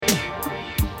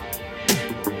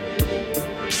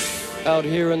Out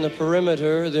here in the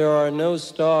perimeter, there are no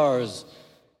stars.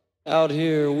 Out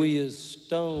here, we is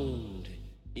stoned,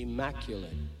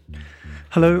 immaculate.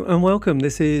 Hello and welcome.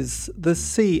 This is the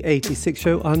C86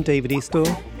 show. I'm David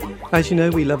Eastaugh. As you know,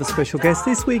 we love a special guest.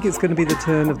 This week it's going to be the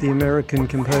turn of the American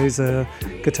composer,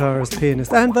 guitarist,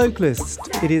 pianist, and vocalist.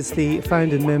 It is the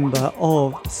founding member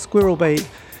of Squirrelbait,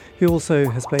 who also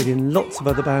has played in lots of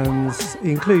other bands,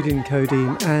 including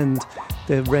Codeine and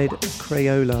the Red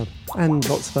Crayola, and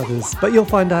lots of others. But you'll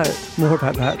find out more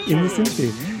about that in this interview.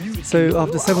 So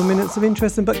after several minutes of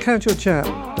interesting but casual chat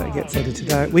that gets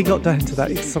edited out, we got down to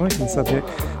that exciting subject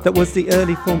that was the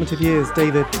early formative years.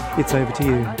 David, it's over to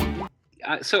you.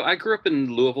 So I grew up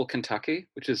in Louisville, Kentucky,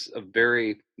 which is a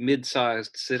very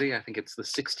mid-sized city. I think it's the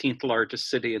 16th largest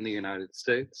city in the United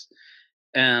States.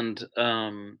 And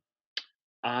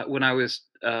when I was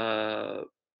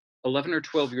 11 or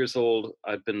 12 years old,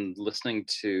 I'd been listening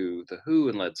to The Who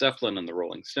and Led Zeppelin and the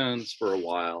Rolling Stones for a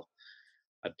while.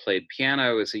 I'd played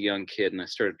piano as a young kid, and I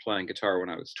started playing guitar when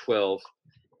I was 12.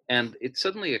 And it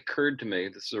suddenly occurred to me,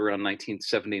 this is around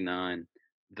 1979,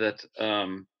 that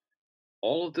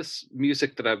all of this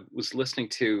music that I was listening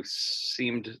to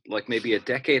seemed like maybe a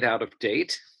decade out of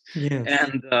date. Yes.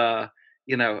 And, I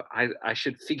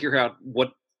should figure out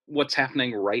what's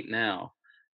happening right now.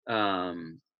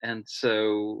 And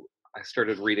so I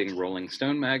started reading Rolling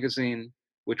Stone magazine,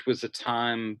 which was a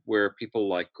time where people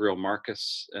like Greil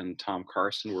Marcus and Tom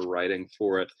Carson were writing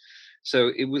for it.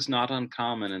 So it was not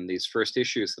uncommon in these first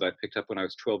issues that I picked up when I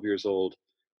was 12 years old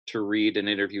to read an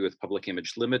interview with Public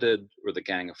Image Limited or the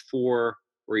Gang of Four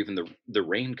or even the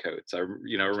Raincoats. I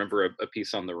remember a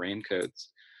piece on the Raincoats.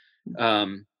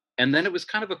 And then it was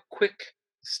kind of a quick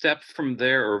step from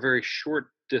there, or a very short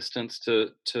distance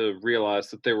to realize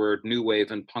that there were new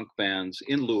wave and punk bands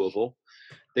in Louisville.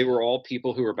 They were all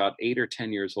people who were about 8 or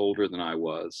 10 years older than I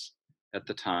was at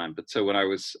the time. But so when I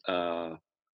was, I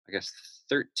guess,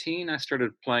 13, I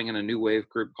started playing in a new wave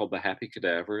group called the Happy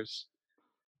Cadavers.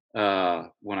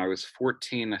 When I was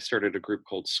 14, I started a group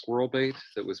called Squirrelbait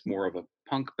that was more of a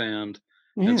punk band.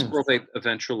 And Squirrelbait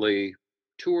eventually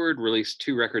toured, released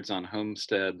 2 records on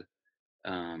Homestead,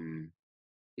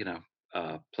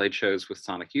 played shows with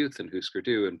Sonic Youth and Husker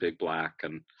Du and Big Black.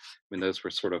 And I mean, those were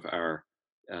sort of our,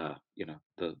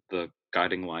 the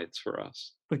guiding lights for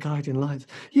us. The guiding lights.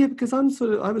 Yeah, because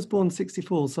I was born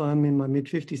 64, so I'm in my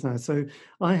mid-50s now. So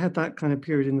I had that kind of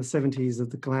period in the 70s of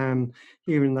the glam,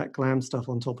 hearing that glam stuff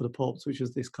on Top of the Pops, which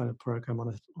was this kind of program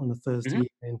on a Thursday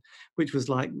evening, which was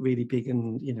like really big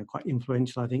and, quite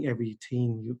influential. I think every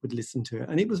teen would listen to it.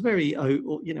 And it was very,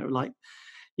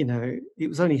 it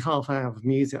was only half hour of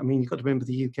music. I mean, you've got to remember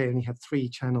the UK only had 3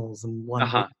 channels and one.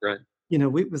 Right.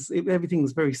 Everything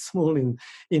was very small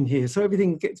in here, so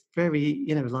everything gets very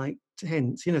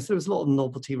tense. So there was a lot of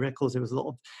novelty records. There was a lot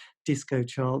of disco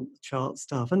chart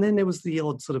stuff, and then there was the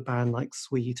odd sort of band like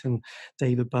Sweet and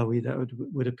David Bowie that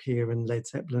would appear, and Led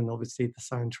Zeppelin. Obviously, the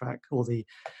soundtrack or the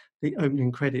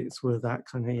opening credits were that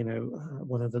kind of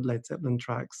one of the Led Zeppelin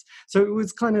tracks. So it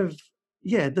was kind of.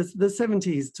 Yeah, the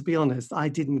 70s, to be honest, I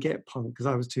didn't get punk because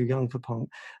I was too young for punk.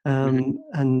 And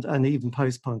even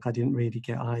post-punk, I didn't really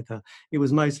get either. It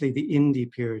was mostly the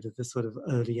indie period of the sort of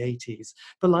early 80s.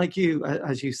 But like you,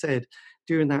 as you said,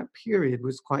 during that period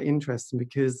was quite interesting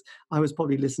because I was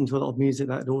probably listening to a lot of music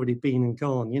that had already been and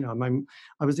gone.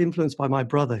 I was influenced by my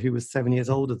brother, who was 7 years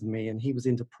older than me, and he was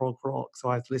into prog rock. So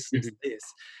I was listening to this.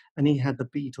 And he had the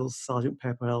Beatles' Sgt.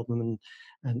 Pepper album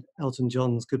and Elton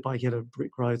John's Goodbye Yellow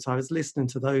Brick Road. So I was listening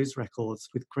to those records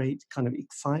with great kind of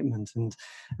excitement and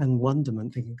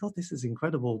wonderment, thinking, God, this is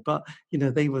incredible. But,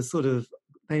 they were sort of,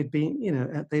 they'd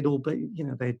been, they'd all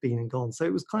been, they'd been and gone. So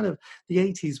it was kind of, the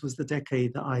 80s was the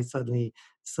decade that I suddenly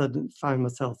found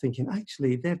myself thinking,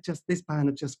 actually, this band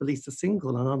have just released a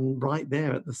single and I'm right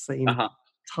there at the same time.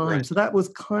 Right. So that was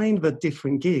kind of a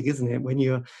different gig, isn't it? When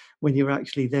you're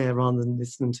actually there rather than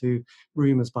listening to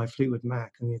Rumours by Fleetwood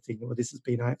Mac and you're thinking, well, this has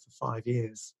been out for 5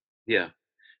 years. Yeah.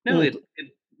 No, it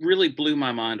really blew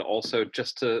my mind also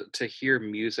just to hear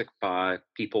music by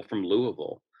people from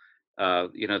Louisville.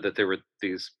 That there were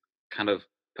these kind of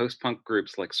post-punk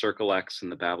groups like Circle X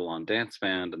and the Babylon Dance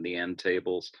Band and the End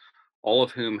Tables, all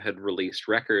of whom had released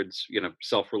records,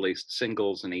 self-released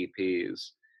singles and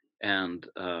EPs. And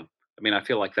I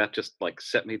feel like that just like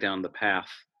set me down the path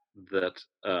that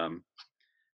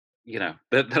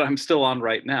that I'm still on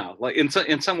right now. Like in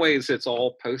some ways it's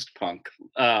all post-punk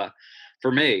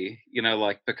for me,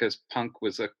 because punk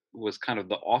was kind of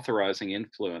the authorizing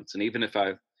influence. And even if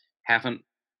I haven't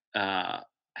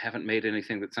made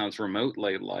anything that sounds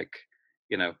remotely like,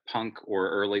 punk or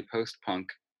early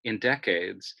post-punk, in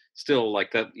decades, still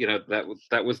like that,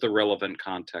 that was the relevant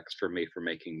context for me for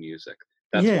making music.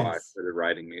 That's why I Yes. started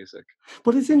writing music.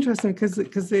 Well, it's interesting because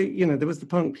there was the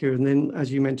punk period, and then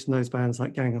as you mentioned, those bands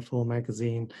like Gang of Four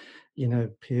magazine,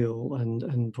 Peel,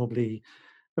 and probably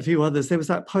a few others. There was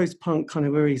that post-punk kind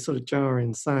of very sort of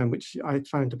jarring sound, which I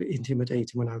found a bit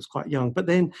intimidating when I was quite young. But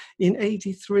then in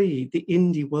 '83, the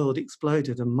indie world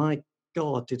exploded, and my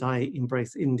God, did I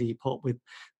embrace indie pop with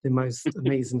the most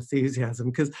amazing enthusiasm?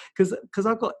 Because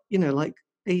I've got like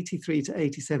 83 to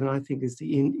 87, I think, is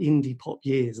the indie pop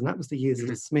years, and that was the years of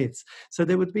the Smiths. So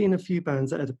there would have been a few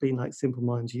bands that had been like Simple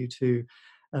Minds, U2,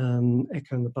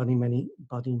 Echo and the Bunny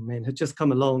Men had just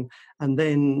come along, and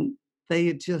then they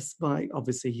had just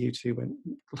obviously U2 went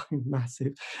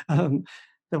massive.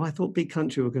 Though I thought Big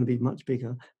Country were going to be much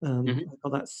bigger. Mhm. I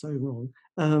got that so wrong.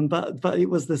 But it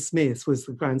was the Smiths was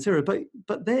the ground zero.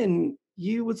 But then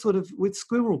you would sort of with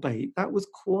Squirrel Bait, that was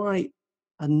quite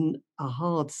a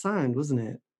hard sound, wasn't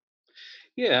it?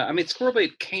 Yeah, I mean,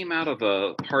 Squirrelbait came out of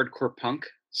a hardcore punk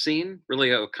scene,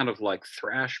 really a kind of like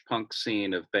thrash punk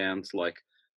scene of bands like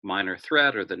Minor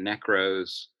Threat or the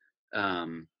Necros.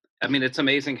 Um, I mean, it's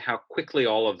amazing how quickly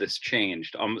all of this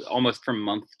changed, almost from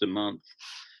month to month.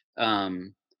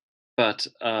 Um, but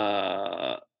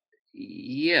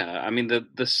yeah, I mean,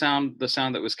 the sound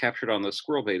that was captured on the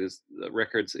Squirrelbait is the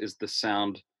records is the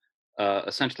sound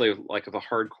essentially of a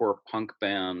hardcore punk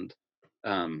band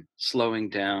slowing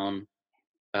down.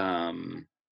 Um,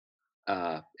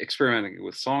 Experimenting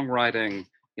with songwriting,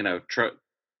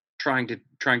 trying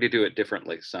to do it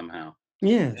differently somehow. And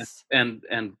Yes. and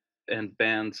and and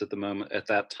bands at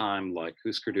that time like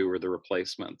Husker Du or the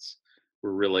Replacements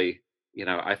were really,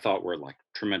 I thought were like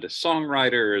tremendous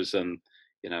songwriters, and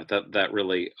that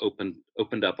really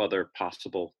opened up other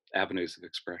possible avenues of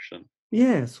expression.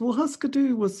 Yes, well, Husker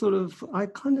Du was sort of I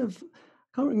kind of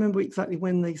can't remember exactly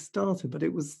when they started, but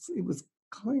it was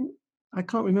kind I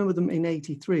can't remember them in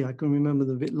 '83. I can remember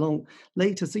them a bit long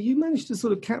later. So you managed to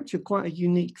sort of capture quite a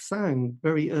unique sound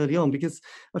very early on, because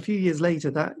a few years later,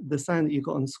 that the sound that you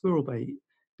got on Squirrel Bait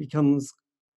becomes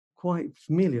quite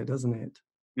familiar, doesn't it?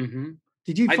 Hmm.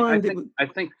 Did you I find it think was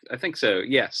I think so.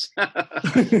 Yes.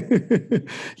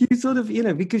 you sort of,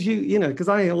 because because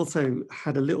I also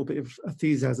had a little bit of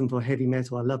enthusiasm for heavy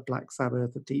metal. I love Black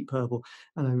Sabbath, Deep Purple,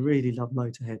 and I really love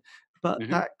Motorhead. But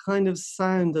Hmm. that kind of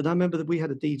sound, and I remember that we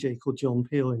had a DJ called John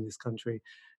Peel in this country,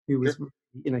 who was,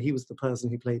 Sure. he was the person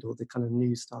who played all the kind of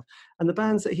new stuff. And the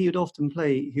bands that he would often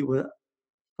play, who were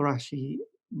thrashy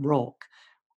rock,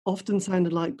 often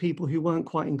sounded like people who weren't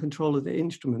quite in control of their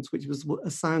instruments, which was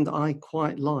a sound that I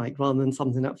quite like, rather than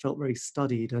something that felt very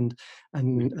studied and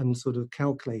Mhm. and sort of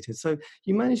calculated. So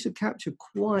you managed to capture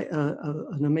quite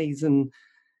an amazing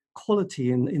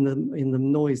quality in the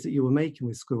noise that you were making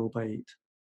with Squirrel Bait.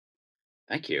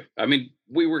 Thank you. I mean,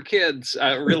 we were kids.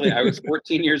 Really, I was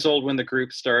 14 years old when the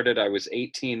group started. I was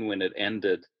 18 when it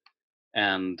ended,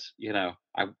 and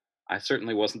I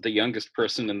certainly wasn't the youngest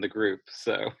person in the group.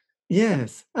 So,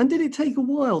 Yes. And did it take a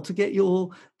while to get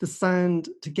the sound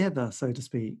together, so to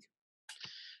speak?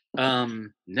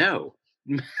 no,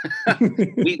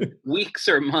 weeks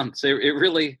or months. It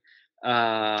really,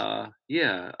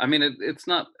 yeah. I mean, it's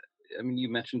not. I mean, you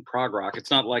mentioned prog rock.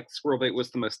 It's not like Squirrelbait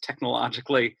was the most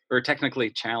technically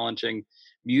challenging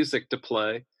music to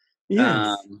play. Yes.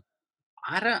 Um,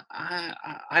 I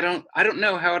don't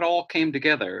know how it all came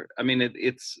together. I mean,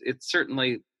 it's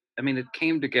certainly. I mean, it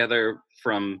came together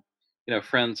from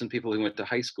friends and people who went to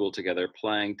high school together,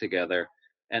 playing together,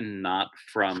 and not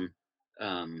from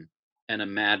um, an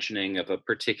imagining of a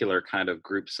particular kind of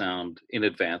group sound in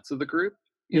advance of the group.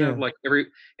 Yeah. Like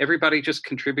everybody just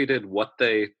contributed what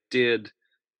they did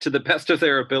to the best of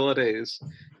their abilities.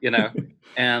 You know,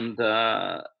 and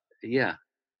yeah,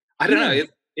 I don't know. Yes.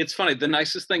 It's funny. The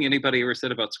nicest thing anybody ever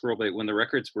said about Squirrelbait when the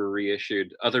records were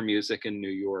reissued, Other Music in New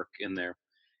York, in their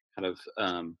kind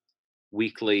of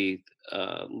weekly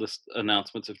list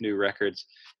announcements of new records,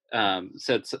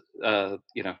 said,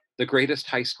 the greatest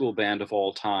high school band of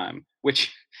all time.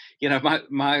 Which,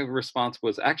 my response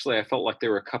was actually I felt like there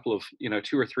were a couple of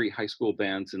two or three high school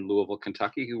bands in Louisville,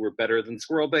 Kentucky, who were better than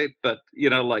Squirrelbait, but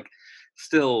like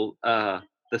still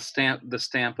the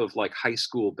stamp of like high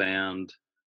school band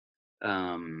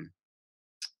um,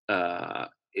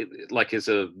 like is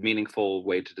a meaningful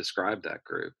way to describe that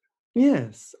group.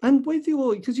 Yes, and with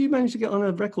because you managed to get on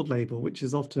a record label, which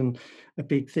is often a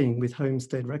big thing with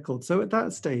Homestead Records. So at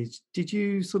that stage, did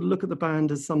you sort of look at the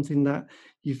band as something that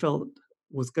you felt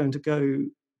was going to go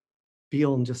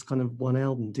beyond just kind of one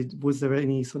album? Was there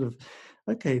any sort of,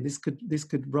 okay, this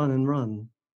could run and run?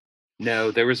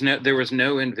 No, there was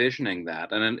no envisioning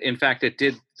that, and in fact, it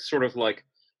did sort of like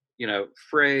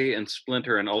fray and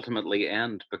splinter and ultimately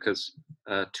end because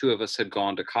two of us had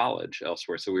gone to college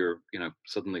elsewhere. So we were,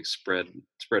 suddenly spread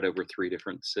over three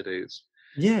different cities.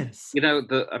 Yes.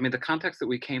 The context that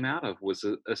we came out of was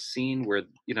a scene where,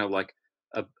 like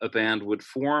a band would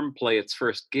form, play its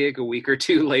first gig a week or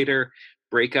two later,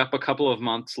 break up a couple of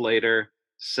months later.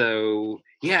 So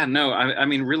yeah, no, I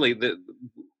mean, really,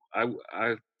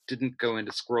 I didn't go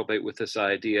into Squirrel Bait with this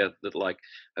idea that like,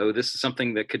 oh, this is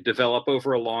something that could develop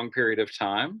over a long period of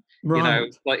time.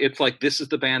 Right. Like it's like this is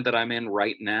the band that I'm in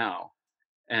right now.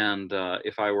 And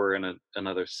if I were in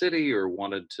another city or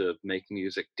wanted to make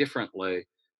music differently,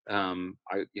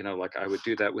 like I would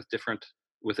do that with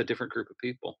a different group of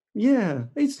people. Yeah,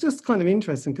 it's just kind of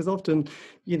interesting because often,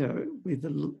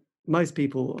 with most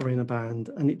people are in a band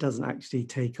and it doesn't actually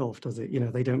take off, does it?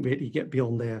 They don't really get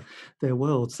beyond their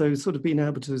world. So sort of being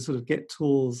able to sort of get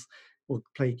tours or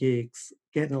play gigs,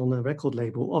 getting on a record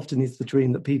label often is the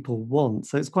dream that people want.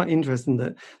 So it's quite interesting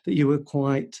that you were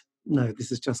quite, no,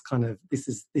 this is just kind of this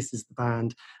is the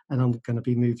band and I'm going to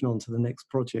be moving on to the next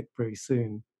project very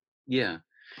soon. Yeah,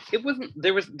 it wasn't.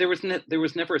 There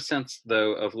was never a sense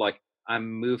though of like I'm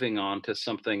moving on to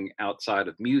something outside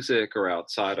of music or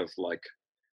outside of like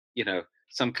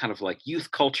some kind of like youth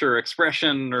culture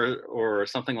expression or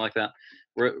something like that.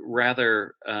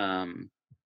 Rather,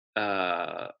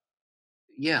 uh,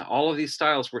 yeah, all of these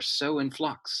styles were so in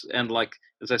flux, and like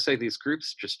as I say, these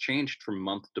groups just changed from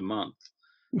month to month.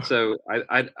 So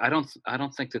I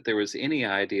don't think that there was any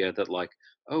idea that like,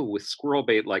 oh, with Squirrel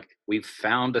Bait, like we've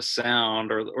found a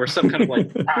sound or some kind of like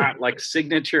like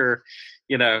signature,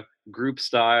 you know, group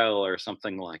style or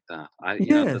something like that. That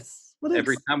Yes. Well,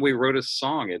 every it's time we wrote a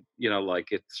song, it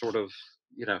like it sort of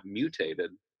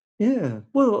mutated. yeah.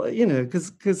 Well,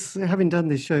 because having done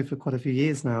this show for quite a few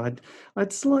years now,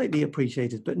 I'd slightly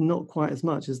appreciated, but not quite as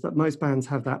much as that most bands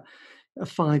have that a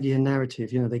 5-year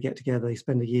narrative. They get together, they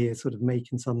spend a year sort of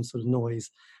making some sort of noise.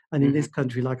 And in Hmm. this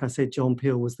country, like I said, John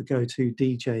Peel was the go-to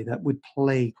DJ that would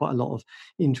play quite a lot of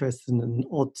interesting and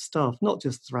odd stuff, not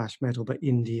just thrash metal, but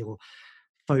indie or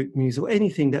folk music or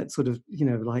anything that sort of,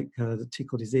 like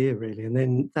tickled his ear really. And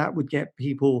then that would get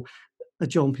people a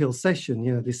John Peel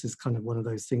session. This is kind of one of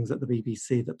those things at the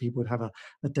BBC that people would have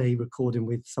a day recording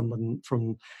with someone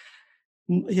from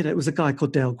it was a guy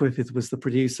called Dale Griffith was the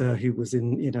producer who was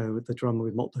in, the drummer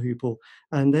with Mott the Hoople.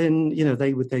 And then,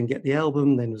 they would then get the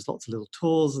album, then there was lots of little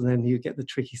tours, and then you get the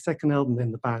tricky second album,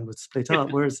 then the band would split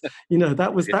up. Whereas, that's Yeah.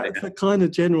 the kind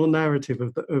of general narrative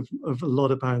of a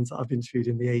lot of bands that I've interviewed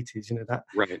in the 80s, that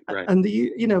Right. Right. and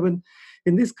and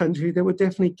in this country there were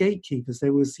definitely gatekeepers.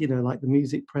 There was, like the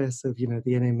music press of, the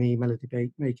NME,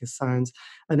 Melody Makers Sounds,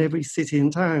 and every city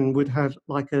and town would have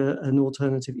like an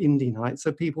alternative indie night.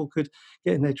 So people could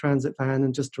get in their transit van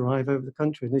and just drive over the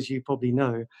country. And as you probably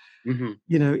know, Hmm.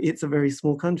 it's a very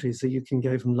small country. So you can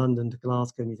go from London to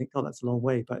Glasgow and you think, oh, that's a long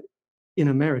way. But in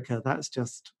America, that's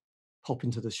just pop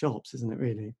into the shops, isn't it,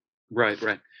 really? Right,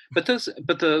 right. But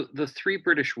the three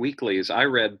British weeklies I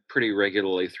read pretty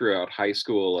regularly throughout high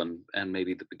school and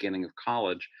maybe the beginning of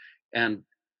college, and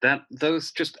that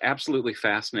those just absolutely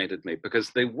fascinated me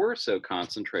because they were so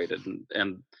concentrated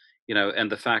and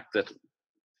the fact that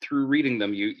through reading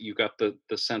them you got the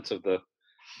sense of the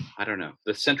I don't know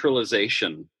the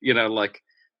centralization, like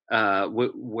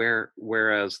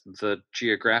whereas the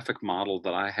geographic model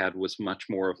that I had was much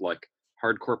more of like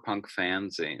hardcore punk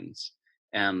fanzines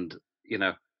and you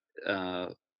know uh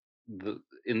the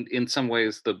in some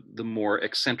ways the more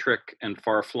eccentric and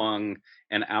far flung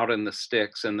and out in the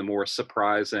sticks and the more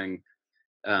surprising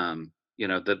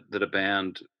that a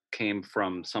band came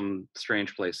from some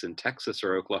strange place in Texas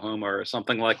or Oklahoma or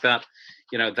something like that,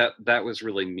 that was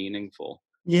really meaningful.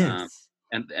 um, Yes.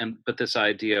 and but this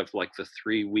idea of like the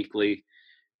three weekly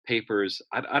papers,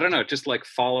 I don't know, just like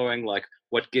following like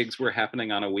what gigs were happening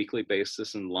on a weekly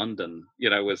basis in London,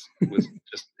 was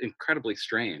just incredibly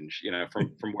strange,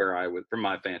 from where I was, from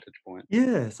my vantage point.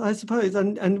 Yes, I suppose.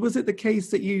 And was it the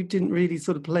case that you didn't really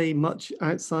sort of play much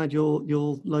outside your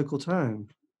local town?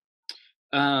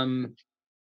 um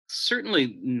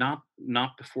Certainly not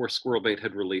before Squirrel Bait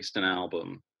had released an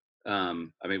album.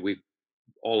 I mean, we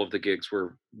all of the gigs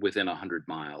were within 100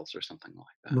 miles or something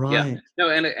like that. Yeah, Right. no,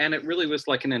 and it really was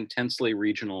like an intensely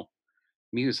regional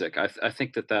music. I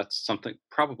think that that's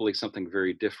probably something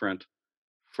very different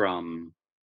from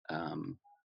um,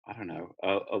 I don't know,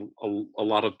 a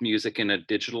lot of music in a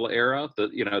digital era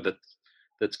that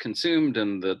that's consumed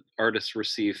and that artists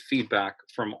receive feedback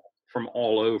from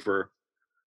all over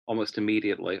almost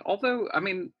immediately. Although, I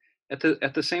mean, at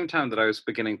the same time that I was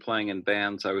beginning playing in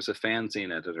bands, I was a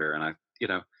fanzine editor, and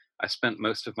I spent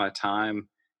most of my time,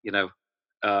 you know,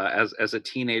 as a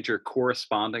teenager,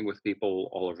 corresponding with people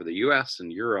all over the U.S.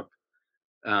 and Europe.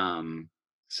 Um,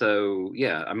 so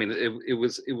yeah, I mean, it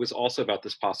was also about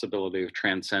this possibility of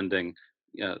transcending,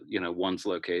 one's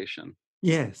location.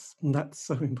 Yes, and that's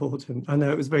so important. I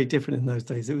know it was very different in those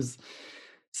days. It was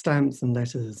stamps and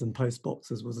letters and post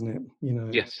boxes, wasn't it?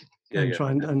 Yes, yeah, And yeah,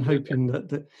 trying and absolutely. hoping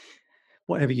that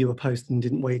whatever you were posting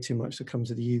didn't weigh too much to come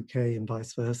to the UK and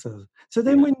vice versa. So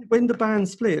then Yeah. when the band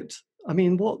split, I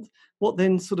mean, what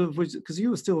then sort of was, because you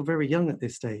were still very young at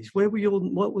this stage, what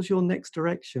was your next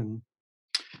direction?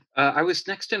 I was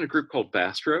next in a group called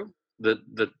Bastro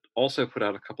that also put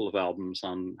out a couple of albums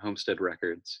on Homestead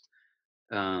Records.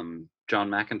 John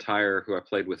McIntyre, who I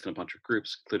played with in a bunch of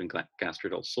groups, including Gastro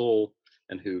del Sol,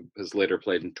 and who has later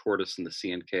played in Tortoise and the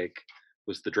Sea and Cake,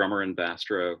 was the drummer in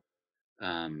Bastro.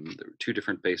 There were two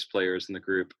different bass players in the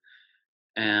group,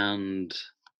 and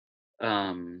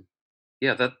um,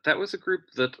 yeah, that was a group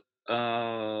that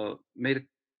made a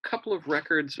couple of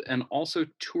records and also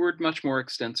toured much more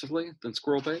extensively than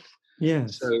Squirrelbait.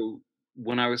 Yes. So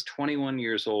when I was 21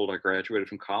 years old, I graduated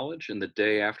from college, and the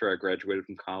day after I graduated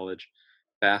from college,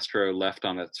 Bastro left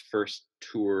on its first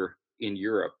tour in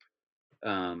Europe.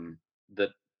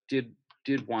 That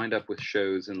did wind up with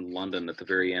shows in London at the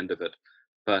very end of it,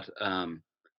 but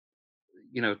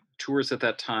tours at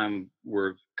that time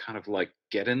were kind of like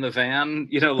get in the van,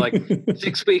 like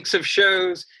 6 weeks of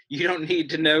shows. You don't need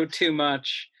to know too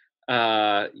much.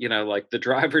 Like the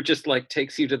driver just like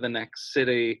takes you to the next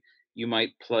city. You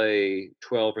might play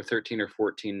 12 or 13 or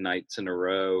 14 nights in a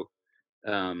row.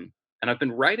 And I've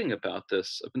been writing about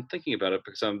this. I've been thinking about it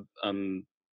because I'm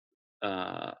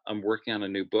working on a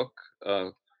new book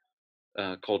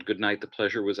called "Good Night, the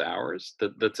Pleasure Was Ours."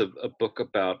 That's a book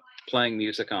about playing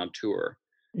music on tour,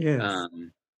 Yes.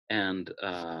 um, and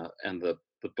the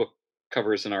book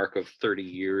covers an arc of 30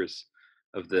 years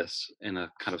of this in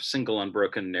a kind of single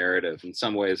unbroken narrative. In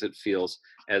some ways, it feels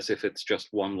as if it's just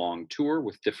one long tour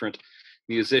with different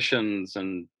musicians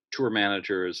and tour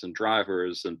managers and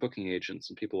drivers and booking agents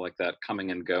and people like that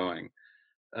coming and going,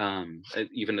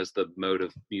 even as the mode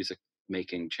of music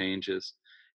making changes.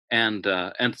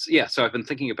 Yeah, so I've been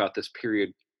thinking about this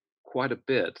period quite a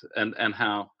bit, and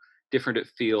how different it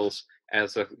feels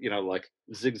as a like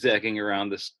zigzagging around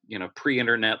this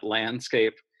pre-internet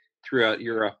landscape throughout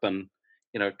Europe, and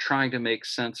trying to make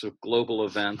sense of global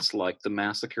events like the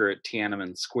massacre at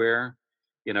Tiananmen Square.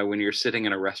 When you're sitting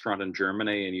in a restaurant in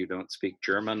Germany and you don't speak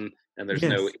German and there's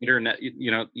no Yes. internet,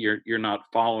 you're not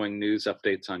following news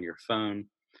updates on your phone.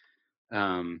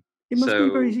 Um, It must be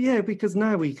very, so yeah, because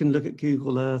now we can look at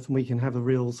Google Earth and we can have a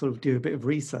real sort of do a bit of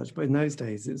research. But in those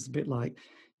days, it's a bit like,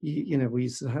 we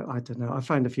used to have, I don't know, I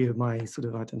found a few of my sort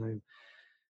of, I don't know,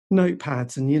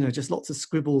 notepads and, just lots of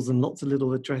scribbles and lots of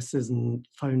little addresses and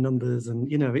phone numbers. And,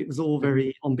 it was all Mhm.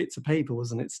 very on bits of paper,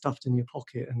 wasn't it? Stuffed in your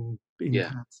pocket and in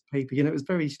Yeah. pads of paper. It was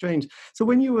very strange. So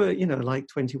when you were, like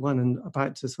 21 and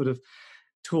about to sort of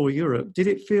tour Europe, did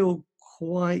it feel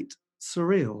quite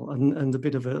surreal and a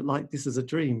bit of a like this is a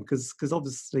dream? Because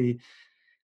obviously,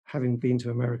 having been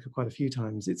to America quite a few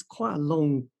times, it's quite a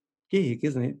long gig,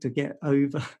 isn't it, to get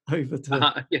over over to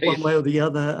Yeah, yeah, one way or the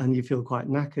other, and you feel quite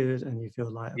knackered, and you feel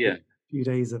like a yeah. bit few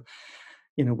days of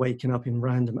waking up in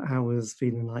random hours,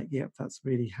 feeling like, yep, that's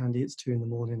really handy. It's 2 in the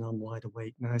morning. I'm wide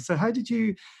awake now. So how did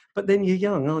you? But then you're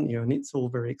young, aren't you? And it's all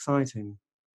very exciting.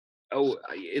 Oh,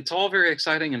 it's all very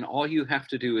exciting, and all you have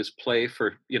to do is play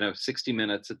for 60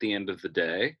 minutes at the end of the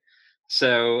day.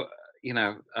 So you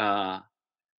know,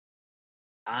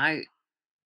 I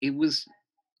it was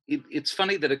it's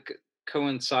funny that it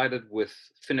coincided with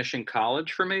finishing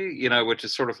college for me, which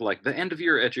is sort of like the end of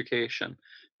your education,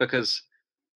 because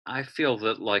I feel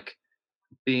that like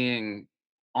being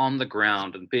on the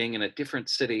ground and being in a different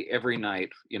city every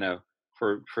night,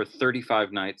 for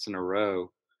 35 nights in a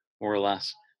row, more or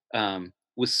less,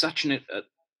 was such an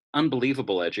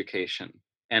unbelievable education,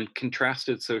 and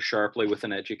contrasted so sharply with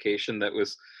an education that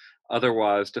was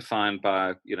otherwise defined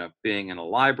by being in a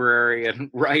library and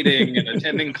writing and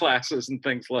attending classes and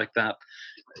things like that.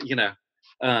 You know,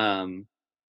 um,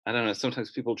 I don't know.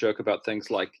 Sometimes people joke about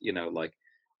things like like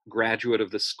graduate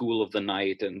of the school of the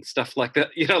night and stuff like that.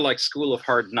 Like School of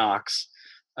Hard Knocks.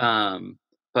 Um,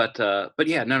 but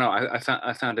yeah, no,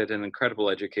 I found it an incredible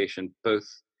education, both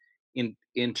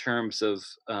in terms of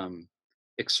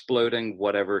exploding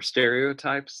whatever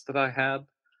stereotypes that I had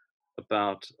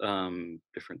about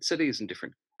different cities and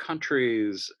different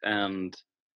countries, and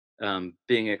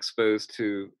being exposed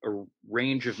to a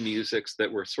range of musics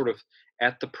that were sort of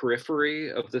at the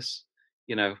periphery of this,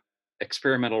 you know,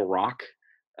 experimental rock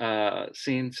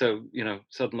scene. So,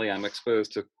 suddenly I'm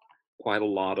exposed to quite a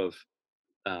lot of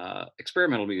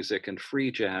experimental music and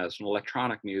free jazz and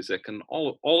electronic music and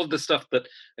all of the stuff that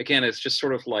again is just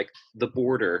sort of like the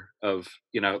border of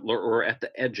or at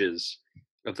the edges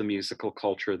of the musical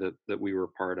culture that we were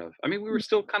part of. I mean, we were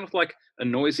still kind of like a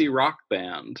noisy rock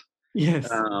band,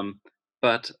 Yes. um,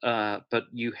 but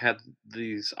you had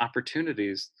these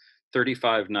opportunities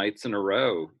 35 nights in a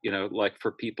row, like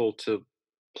for people to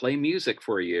play music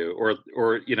for you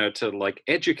or to like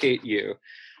educate you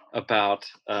about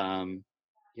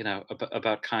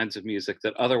about kinds of music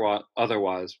that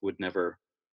otherwise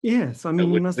Yes. I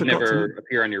mean, would never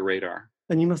appear on your radar.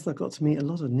 you must have got to meet a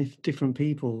lot of different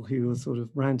people who were sort of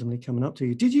randomly coming up to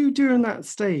you. Did you, during that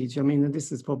stage, I mean, and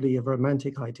this is probably a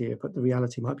romantic idea, but the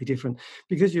reality might be different,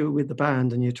 because you're with the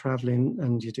band and you're traveling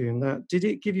and you're doing that, did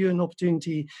it give you an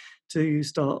opportunity to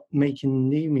start making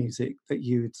new music that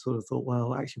you'd sort of thought,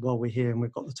 well, actually, while we're here and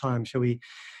we've got the time, shall we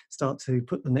start to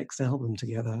put the next album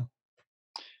together?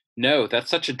 No, that's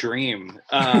such a dream.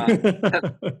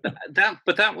 That,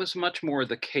 but that was much more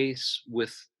the case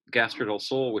with Gastro del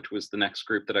Sol, which was the next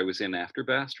group that I was in after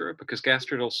Bastro, because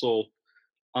Gastro del Sol,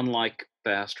 unlike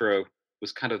Bastro,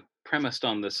 was kind of premised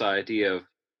on this idea of,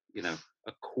 you know,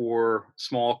 a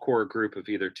small core group of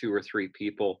either two or three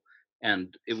people,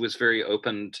 and it was very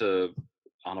open to,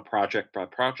 on a project by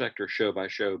project or show by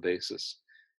show basis,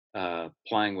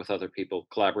 playing with other people,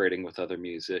 collaborating with other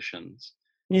musicians.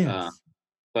 Uh, Yes.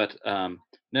 but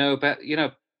no,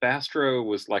 Bastro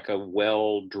was like a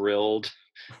well drilled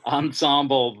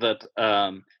ensemble that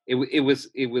uh,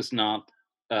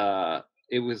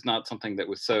 it was not something that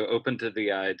was so open to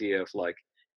the idea of like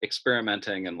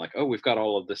experimenting and like, oh, we've got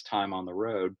all of this time on the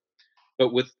road.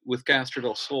 But with Gastro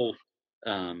del Sol,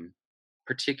 um,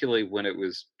 particularly when it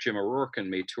was Jim O'Rourke and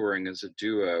me touring as a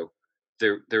duo,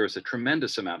 there was a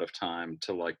tremendous amount of time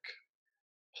to like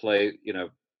play,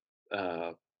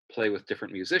 uh, play with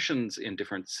different musicians in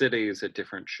different cities at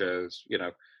different shows,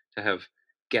 to have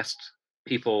guest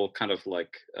people kind of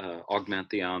like augment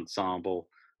the ensemble,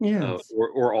 Yes.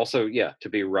 or also, yeah, to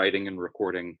be writing and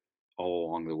recording all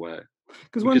along the way,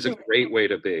 Because which one is a thing, great way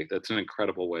to be. That's an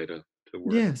incredible way to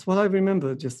work. yes, well, I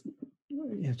remember just,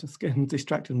 yeah, just getting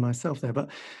distracted myself there. But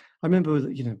I remember,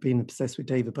 being obsessed with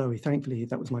David Bowie. Thankfully,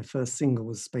 that was my first single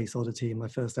was Space Oddity, and my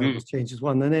first album Mm, was Changes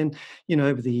One. And then,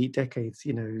 over the decades,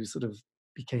 sort of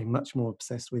became much more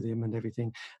obsessed with him and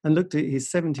everything, and looked at his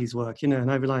 70s work,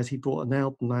 and I realized he brought an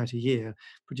album out a year,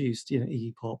 produced,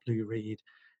 Iggy Pop, Lou Reed,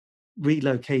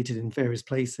 relocated in various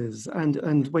places.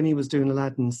 And when he was doing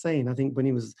Aladdin Sane, I think when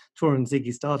he was touring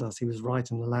Ziggy Stardust, he was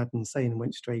writing Aladdin Sane and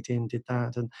went straight in, did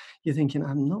that. And you're thinking,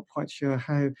 I'm not quite sure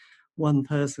how one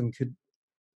person could,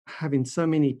 having so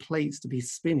many plates to be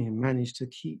spinning, manage to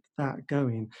keep that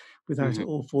going without it mhm.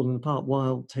 all falling apart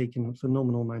while taking a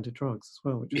phenomenal amount of drugs as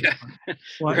well, which was Yeah,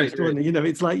 quite right, right. extraordinary.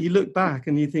 It's like you look back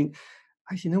and you think,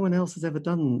 actually, no one else has ever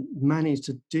managed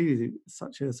to do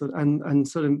such a sort of, and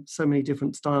sort of so many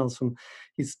different styles, from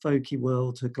his folky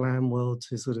world to glam world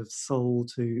to sort of soul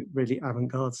to really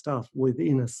avant-garde stuff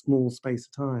within a small space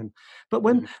of time.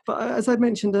 Mhm, But as I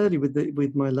mentioned earlier,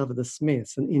 with my love of the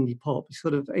Smiths and indie pop,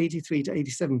 sort of 83 to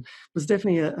 87 was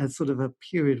definitely a sort of a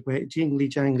period where jingly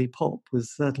jangly pop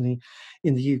was certainly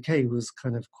in the UK was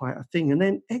kind of quite a thing. And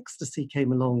then ecstasy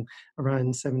came along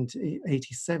around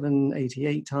 87,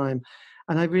 88 time.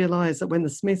 And I realized that when the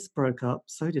Smiths broke up,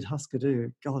 so did Husker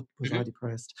Du. God, was I mhm.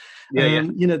 depressed. Yeah,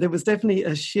 yeah. There was definitely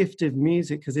a shift of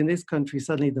music, because in this country,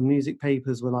 suddenly the music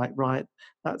papers were like, right,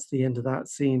 that's the end of that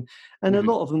scene. And a Mhm.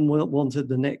 lot of them wanted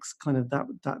the next kind of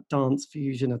that dance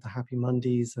fusion of the Happy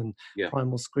Mondays and Yeah.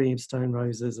 Primal Scream, Stone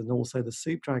Roses, and also the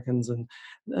Soup Dragons and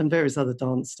various other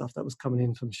dance stuff that was coming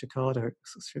in from Chicago.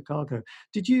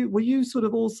 Were you sort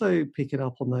of also picking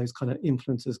up on those kind of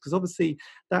influences? Because obviously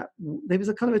that there was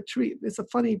a kind of a treat. It's a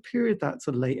funny period, that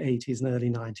sort of late 80s and early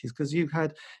 90s, because you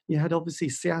had obviously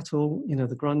Seattle,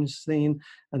 the grunge scene,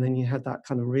 and then you had that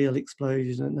kind of real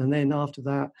explosion, and then after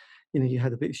that, you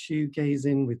had a bit of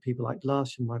shoegazing with people like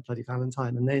Lush and My Bloody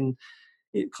Valentine, and then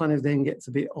it kind of then gets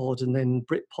a bit odd, and then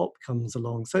Britpop comes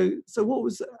along. So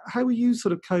how were you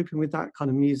sort of coping with that kind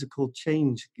of musical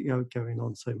change, going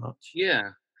on so much?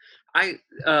 Yeah. I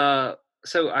uh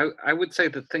so I would say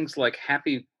that things like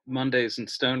Happy Mondays and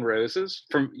Stone Roses,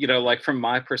 from like from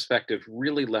my perspective,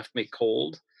 really left me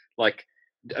cold. Like,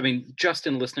 I mean, just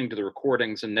in listening to the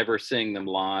recordings and never seeing them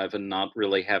live and not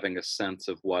really having a sense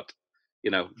of what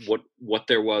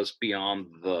there was beyond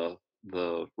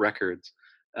the records.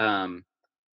 Um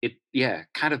it, yeah,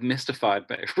 kind of mystified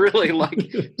me. Really,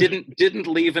 like, didn't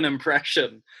leave an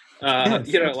impression. Yes,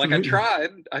 Like, I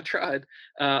absolutely. tried.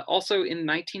 Also in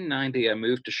 1990, I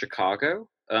moved to Chicago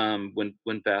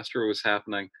when Bastro was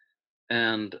happening,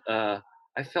 and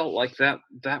I felt like that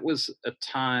was a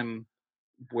time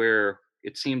where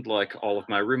it seemed like all of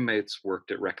my roommates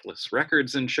worked at Reckless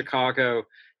Records in Chicago,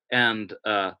 and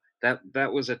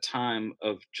that was a time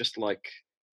of just like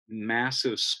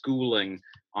massive schooling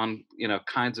on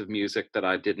kinds of music that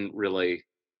I didn't really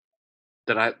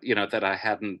that I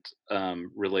hadn't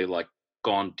really like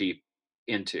gone deep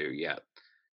into yet.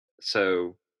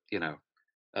 So you know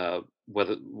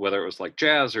whether it was like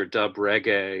jazz or dub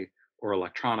reggae or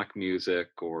electronic music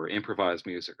or improvised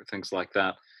music or things like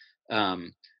that.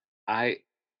 Um, I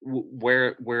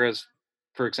whereas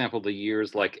for example the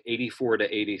years like 84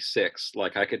 to 86,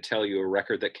 like I could tell you a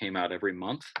record that came out every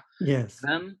month Yes.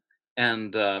 then,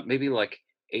 and maybe like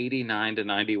 89 to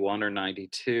 91 or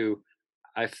 92,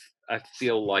 I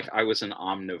feel like I was an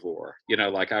omnivore,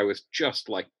 like I was just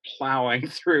like plowing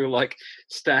through like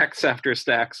stacks after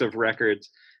stacks of records.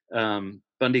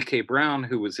 Bundy K. Brown,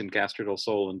 who was in Gaster del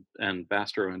Sol and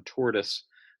Bastro and Tortoise,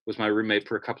 was my roommate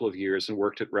for a couple of years and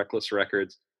worked at Reckless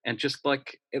Records. And just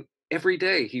like every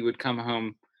day he would come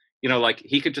home, like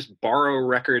he could just borrow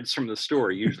records from the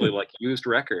store, usually like used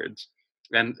records.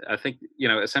 And I think,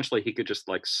 essentially he could just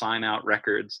like sign out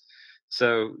records.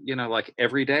 So, like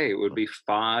every day it would be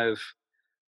 5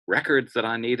 records that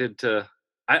I needed to.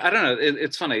 I don't know.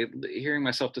 It's funny hearing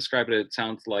myself describe it. It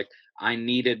sounds like I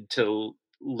needed to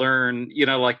learn.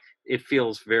 Like it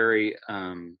feels very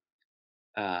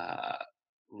uh,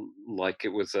 like it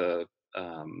was a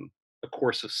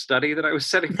course of study that I was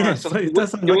setting for Yes. myself. So it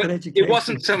does sound like an It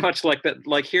wasn't education. so much like that.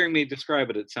 Like hearing me describe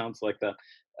it, it sounds like that.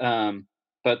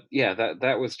 But yeah,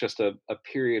 that was just a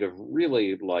period of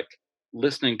really like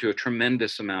listening to a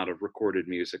tremendous amount of recorded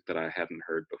music that I hadn't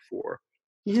heard before,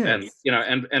 and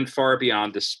Yes. and far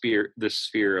beyond the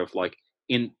sphere of like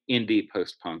indie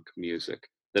post punk music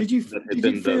that had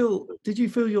been Did you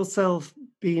feel yourself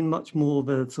being much more of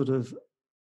a sort of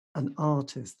an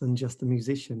artist than just a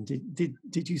musician?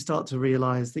 Did you start to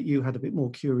realize that you had a bit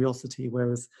more curiosity,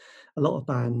 whereas a lot of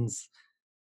bands,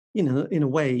 in a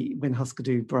way, when Husker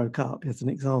Du broke up, as an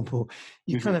example,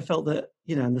 you kind Mhm. of felt that,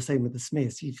 and the same with the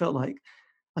Smiths, you felt like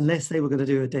unless they were going to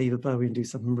do a David Bowie and do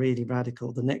something really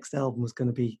radical, the next album was going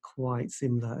to be quite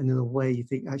similar. And in a way, you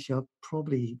think, actually, I'm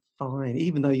probably fine.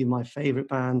 Even though you're my favorite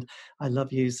band, I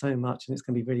love you so much, and it's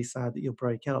going to be really sad that you'll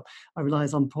break up. I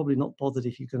realize I'm probably not bothered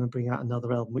if you're going to bring out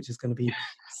another album, which is going to be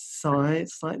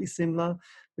slightly similar,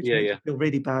 which Yeah, makes yeah. you feel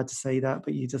really bad to say that.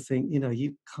 But you just think,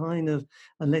 you kind of,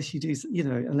 unless you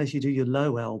do your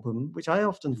Low album, which I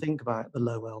often think about the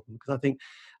Low album, because I think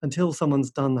until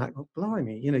someone's done that, oh,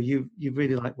 blimey, you've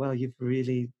really like, well, you've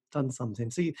really done something.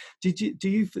 So did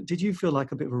you feel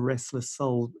like a bit of a restless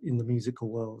soul in the musical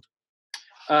world?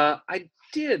 I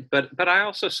did, but I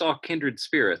also saw kindred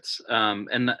spirits,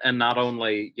 and not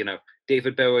only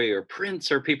David Bowie or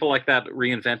Prince or people like that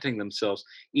reinventing themselves,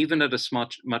 even at a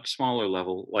much smaller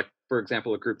level. Like for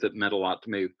example, a group that meant a lot to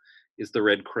me is the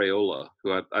Red Crayola,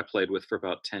 who I played with for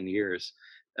about 10 years,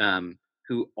 um,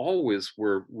 who always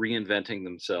were reinventing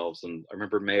themselves. And I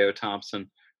remember Mayo Thompson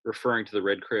referring to the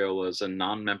Red Crayola as a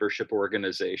non-membership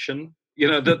organization.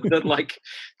 That like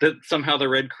that somehow the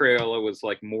Red Crayola was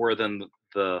like more the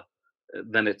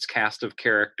than its cast of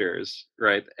characters,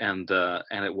 right? And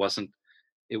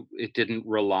it didn't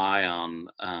rely on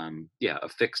a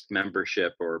fixed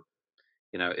membership, or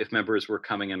if members were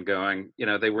coming and going,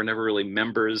 they were never really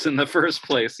members in the first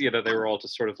place. They were all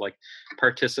just sort of like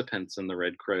participants in the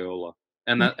Red Crayola,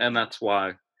 and that's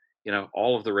why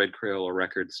all of the Red Crayola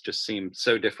records just seem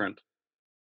so different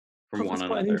from one That's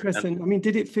quite an another. And interesting. I mean,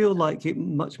 did it feel like it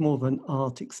much more of an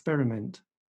art experiment,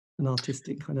 an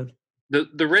artistic kind of?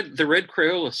 the red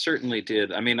Crayola certainly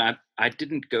did. I mean, I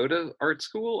didn't go to art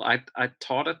school. I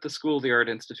taught at the School of the Art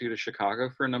Institute of Chicago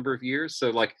for a number of years. So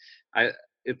like I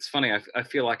it's funny. I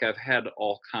feel like I've had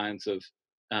all kinds of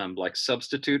like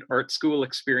substitute art school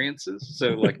experiences. So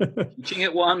like teaching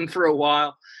at one for a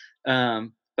while,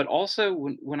 but also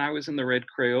when I was in the Red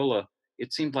Crayola,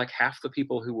 it seemed like half the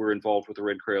people who were involved with the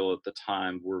Red Crayola at the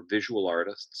time were visual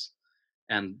artists,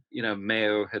 and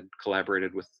Mayo had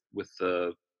collaborated with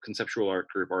the conceptual art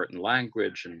group Art and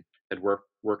Language, and had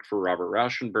worked for Robert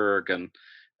Rauschenberg, and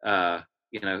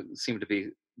seemed to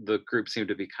be the group seemed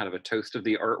to be kind of a toast of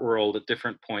the art world at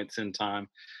different points in time.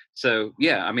 So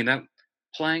yeah, I mean that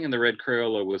playing in the Red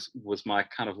Crayola was my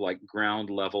kind of like ground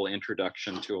level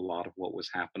introduction to a lot of what was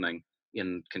happening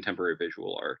in contemporary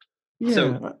visual art.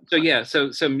 So Yeah.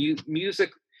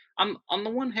 music on the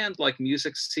one hand, like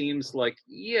music seems like,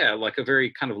 yeah, like a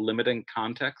very kind of limiting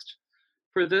context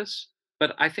for this,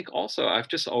 but I think also I've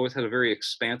just always had a very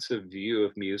expansive view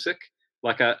of music.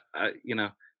 Like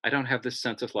I don't have this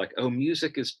sense of like, oh,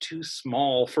 music is too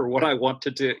small for what I want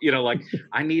to do. Like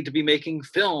I need to be making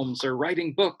films or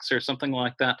writing books or something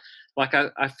like that. Like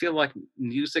I feel like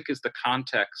music is the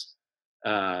context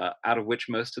out of which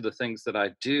most of the things that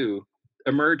I do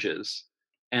emerges.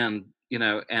 And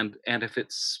and if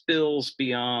it spills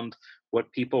beyond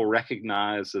what people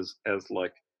recognize as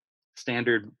like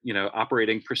standard,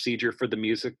 operating procedure for the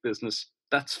music business,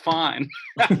 that's fine.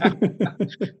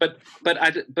 But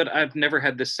I've never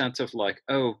had this sense of like,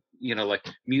 oh, like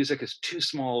music is too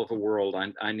small of a world.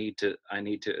 I need to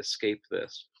escape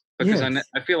this, because Yes.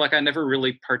 I feel like I never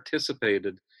really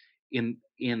participated in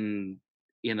in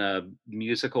in a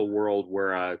musical world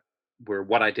where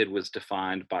what I did was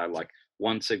defined by like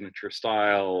one signature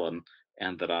style,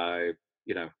 and that I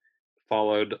you know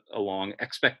followed along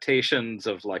expectations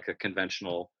of like a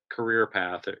conventional career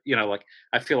path, or, like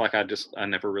I feel like I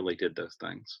never really did those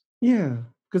things. Yeah,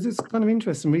 because it's kind of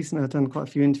interesting. Recently, I've done quite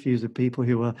a few interviews with people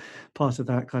who were part of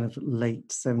that kind of late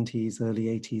 70s, early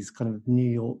 80s kind of New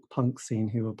York punk scene,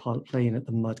 who were playing at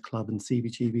the Mud Club and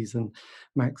CBGB's and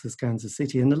Max's Kansas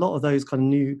City. And a lot of those kind of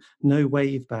new no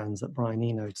wave bands that Brian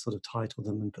Eno sort of titled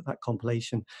them and put that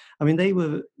compilation. I mean, they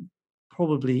were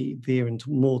probably veering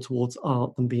more towards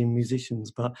art than being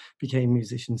musicians, but became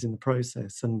musicians in the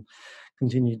process and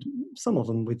continued, some of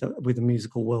them, with the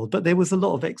musical world. But there was a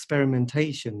lot of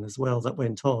experimentation as well that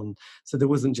went on. So there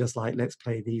wasn't just like, let's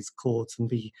play these chords and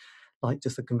be like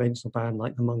just a conventional band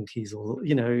like the Monkees, or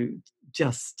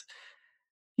just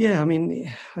yeah. I mean,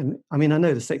 I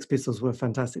know the Sex Pistols were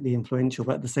fantastically influential,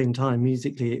 but at the same time,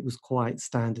 musically, it was quite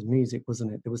standard music,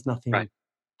 wasn't it? There was Right. nothing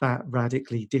that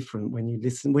radically different when you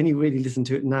really listen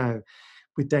to it now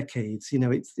with decades.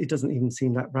 It doesn't even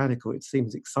seem that radical. It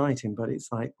seems exciting, but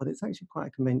it's like, well, it's actually quite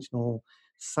a conventional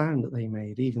sound that they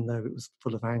made, even though it was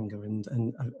full of anger and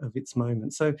of its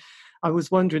moment. So I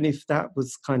was wondering if that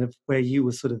was kind of where you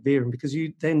were sort of veering, because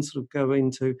you then sort of go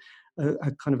into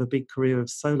a kind of a big career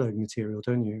of solo material,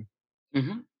 don't you?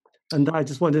 Hmm. And I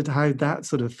just wondered how that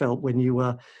sort of felt when you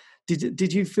were.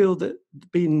 Did you feel that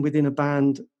being within a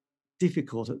band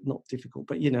difficult, not difficult,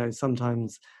 but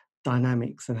sometimes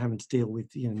dynamics and having to deal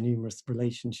with numerous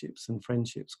relationships and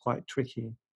friendships quite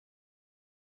tricky?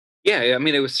 Yeah, I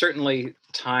mean, it was certainly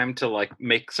time to like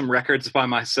make some records by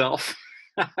myself.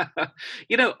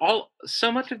 All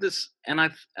so much of this, and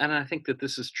I think that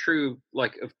this is true,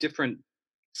 like of different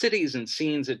cities and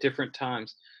scenes at different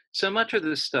times. So much of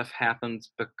this stuff happens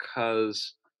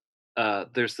because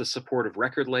there's the support of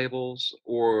record labels,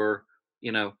 or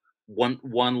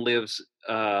one lives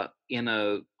in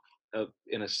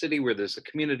a city where there's a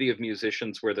community of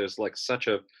musicians, where there's like such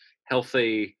a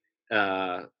healthy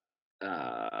uh,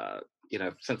 uh,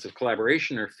 sense of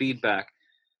collaboration or feedback.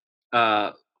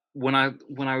 Uh, when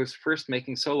I was first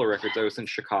making solo records, I was in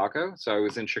Chicago. So I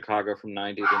was in Chicago from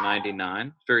 90 to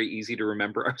 99. Very easy to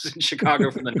remember. I was in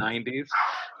Chicago from the 90s,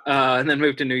 and then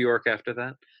moved to New York after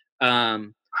that.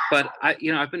 But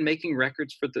I've been making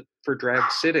records for Drag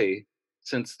City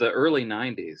since the early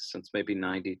 90s, since maybe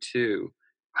 92.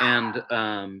 And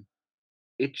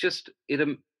it just it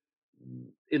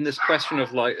in this question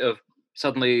of like of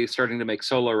suddenly starting to make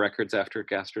solo records after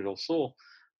Gaster del Sol,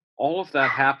 all of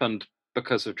that happened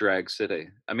because of Drag City.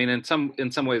 I mean, in some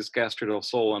ways, Gaster del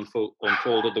Sol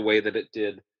unfolded the way that it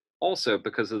did, also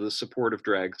because of the support of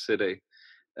Drag City,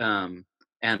 um,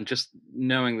 and just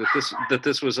knowing that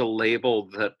this was a label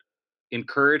that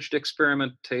encouraged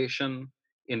experimentation,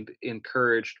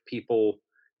 encouraged people,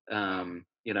 um,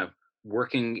 you know,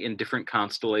 working in different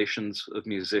constellations of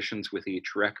musicians with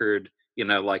each record.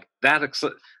 Like that.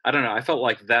 I don't know. I felt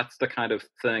like that's the kind of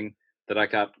thing that I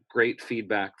got great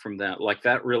feedback from that. Like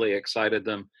that really excited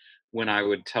them when I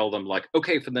would tell them like,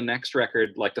 okay, for the next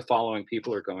record, like the following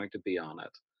people are going to be on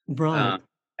it. Right.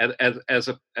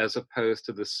 As opposed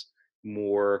to this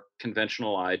more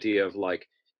conventional idea of like,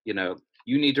 you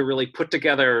need to really put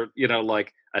together,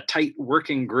 like a tight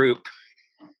working group.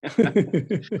 I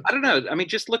don't know. I mean,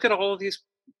 just look at all of these,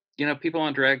 people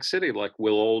on Drag City, like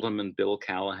Will Oldham and Bill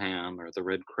Callahan or the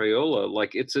Red Crayola.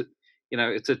 Like it's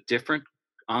a different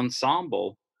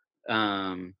ensemble,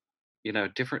 um, a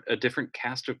different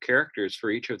cast of characters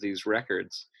for each of these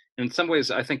records. And in some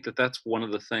ways, I think that that's one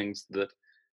of the things that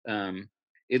um,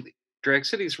 it Drag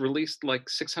City's released like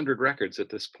 600 records at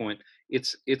this point.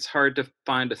 It's hard to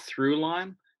find a through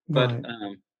line, but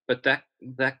Right.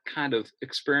 that kind of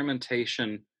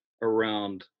experimentation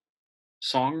around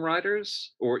songwriters,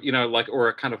 or or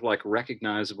a kind of like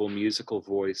recognizable musical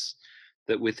voice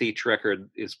that with each record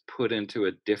is put into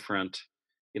a different,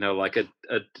 like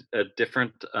a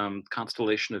different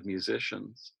constellation of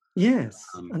musicians. Yes,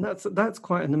 um, and that's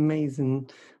quite an amazing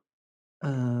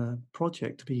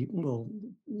project to be, well,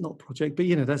 not project, but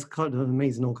that's kind of an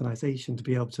amazing organization to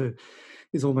be able to.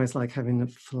 It's almost like having a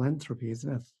philanthropy,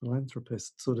 isn't it? A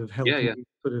philanthropist sort of Yeah, helping yeah, you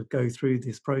sort of go through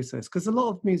this process, because a lot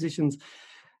of musicians,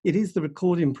 it is the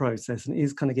recording process, and it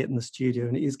is kind of getting the studio,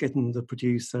 and it is getting the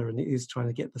producer, and it is trying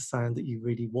to get the sound that you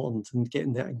really want, and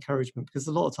getting that encouragement, because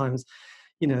a lot of times,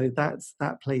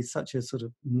 that plays such a sort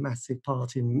of massive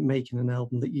part in making an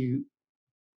album that you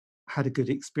had a good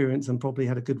experience and probably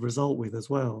had a good result with as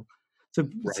well. So,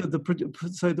 right. so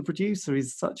the producer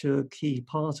is such a key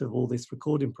part of all this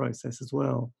recording process as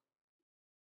well.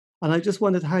 And I just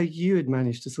wondered how you had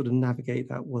managed to sort of navigate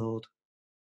that world.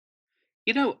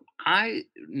 I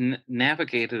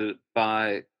navigated it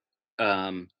by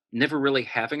never really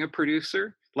having a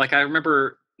producer. Like I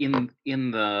remember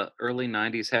in the early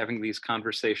 '90s having these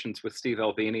conversations with Steve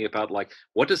Albini about like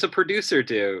what does a producer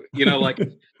do? Like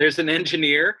there's an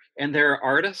engineer and there are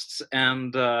artists,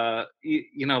 and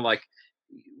like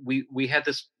we had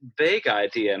this vague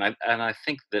idea, and I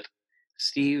think that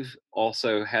Steve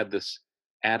also had this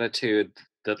attitude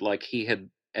that like he had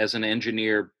as an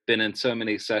engineer been in so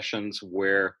many sessions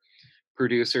where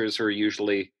producers are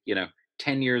usually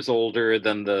 10 years older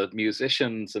than the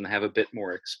musicians and have a bit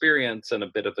more experience and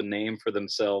a bit of a name for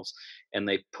themselves, and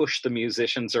they push the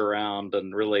musicians around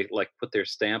and really like put their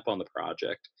stamp on the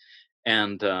project.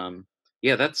 And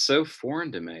yeah, that's so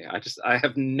foreign to me. I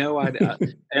have no idea.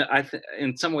 And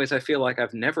in some ways I feel like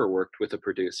I've never worked with a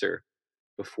producer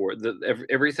before.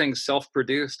 Everything's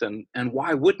self-produced, and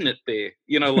why wouldn't it be?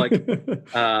 Like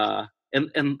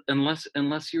and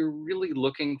unless you're really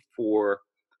looking for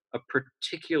a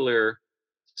particular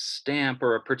stamp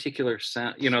or a particular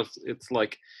sound, it's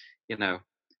like, you know,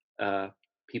 uh,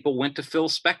 people went to Phil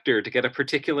Spector to get a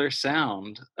particular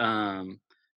sound. Um,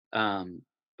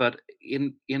 but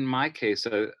in my case,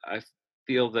 I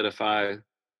feel that if I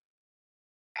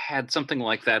had something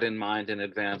like that in mind in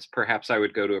advance, perhaps I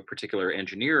would go to a particular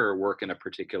engineer or work in a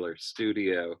particular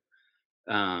studio.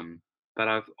 Um, but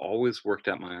I've always worked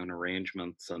out my own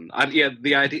arrangements, and yeah,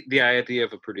 the idea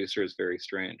of a producer is very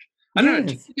strange. I don't know.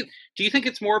 Do you Yes. think do you think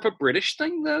it's more of a British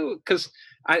thing though? Because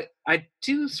I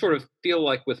do sort of feel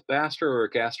like with Bastro or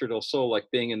Gaster del Sol, like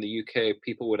being in the UK,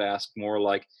 people would ask more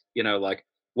like, like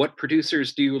what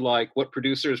producers do you like? What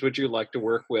producers would you like to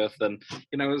work with? And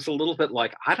it's a little bit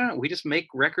like, I don't know. We just make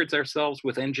records ourselves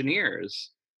with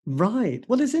engineers. Right.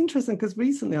 Well, it's interesting because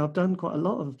recently I've done quite a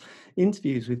lot of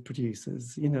interviews with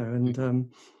producers, and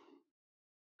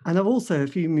I've also a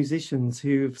few musicians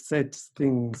who've said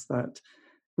things that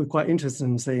were quite interested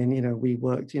in saying, we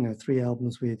worked, 3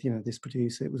 albums with, this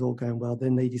producer. It was all going well.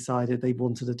 Then they decided they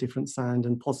wanted a different sound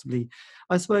and possibly,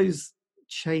 I suppose,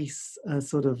 chase a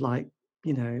sort of like,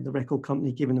 the record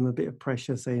company giving them a bit of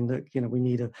pressure, saying, look, we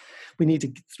need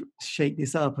to shake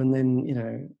this up. And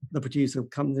then, the producer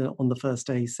comes in on the first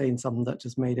day saying something that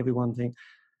just made everyone think,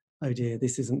 oh dear,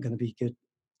 this isn't going to be good.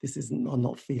 This isn't, I'm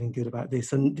not feeling good about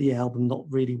this. And the album not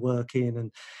really working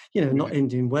and, not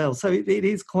ending well. So it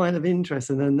is kind of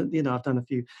interesting. And, I've done a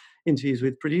few interviews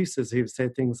with producers who've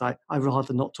said things like, I'd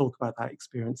rather not talk about that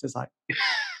experience. It's like,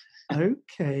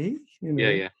 okay, Yeah,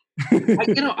 yeah.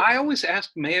 I always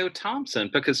asked Mayo Thompson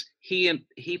because he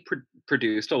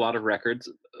produced a lot of records,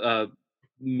 uh,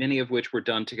 many of which were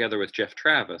done together with Jeff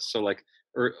Travis. So like,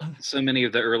 so many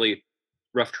of the early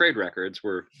Rough Trade records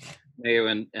were Mayo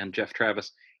and Jeff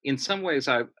Travis. In some ways,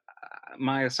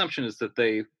 my assumption is that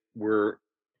they were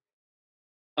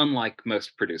unlike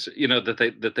most producers.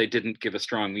 That they didn't give a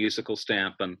strong musical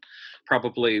stamp, and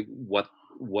probably what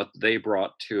they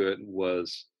brought to it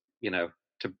was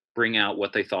to bring out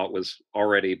what they thought was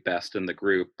already best in the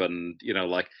group, and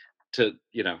like to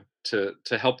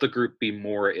to help the group be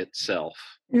more itself,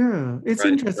 Yeah, it's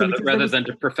right, interesting rather because there rather was, than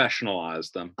to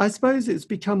professionalize them. I suppose it's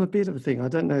become a bit of a thing. I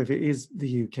don't know if it is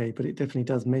the UK, but it definitely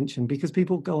does mention, because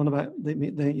people go on about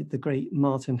the great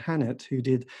Martin Hannett, who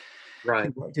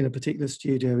Right. worked in a particular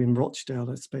studio in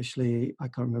Rochdale, especially. I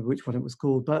can't remember which one it was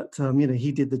called, but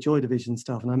he did the Joy Division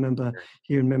stuff. And I remember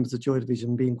hearing members of Joy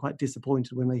Division being quite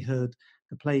disappointed when they heard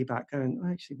the playback, going, "Oh,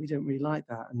 actually, we don't really like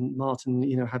that." And Martin,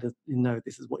 had a,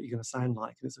 this is what you're going to sound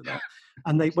like, and it's like,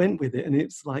 and they went with it, and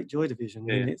it's like Joy Division,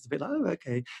 Yeah, and yeah. it's a bit like, oh,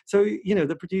 okay. So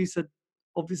the producer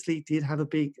obviously did have a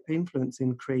big influence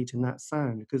in creating that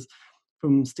sound, because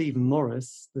from Stephen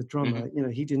Morris, the Mhm. drummer,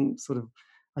 he didn't sort of,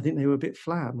 I think they were a bit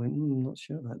flat. I went, not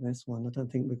sure about this one. I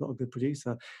don't think we've got a good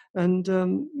producer. And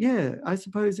yeah, I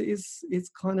suppose it's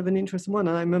kind of an interesting one.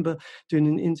 And I remember doing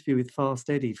an interview with Fast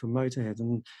Eddie from Motorhead,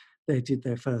 and they did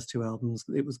their first 2 albums.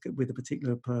 It was with a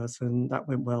particular person that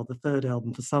went well. The third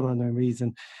album, for some unknown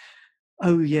reason,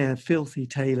 Oh yeah, Filthy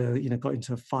Taylor, got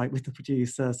into a fight with the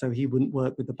producer, so he wouldn't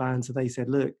work with the band. So they said,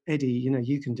 "Look, Eddie,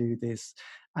 you can do this,"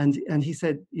 and he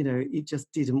said, it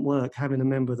just didn't work having a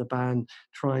member of the band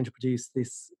trying to produce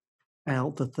this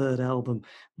the third album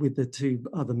with the two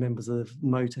other members of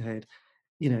Motorhead.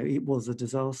 It was a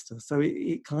disaster. So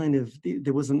it kind of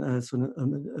there wasn't a sort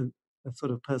of a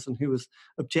sort of person who was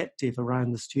objective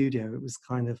around the studio. It was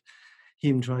kind of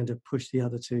him trying to push the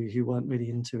other two who weren't really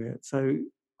into it. So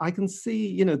I can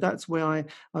see, that's where I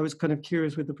was kind of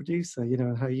curious with the producer,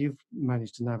 how you've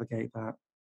managed to navigate that.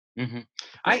 Hmm.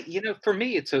 For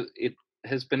me, it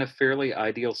has been a fairly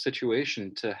ideal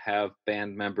situation to have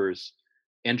band members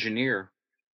engineer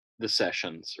the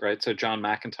sessions, right? So John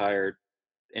McIntyre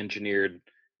engineered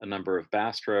a number of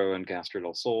Bastro and Gastro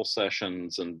del Sol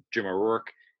sessions, and Jim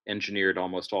O'Rourke engineered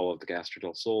almost all of the Gastro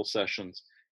del Sol sessions,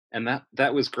 and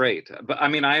that was great. But I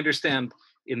mean, I understand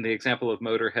in the example of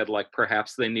Motorhead, like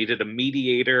perhaps they needed a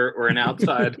mediator or an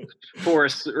outside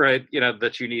force, right?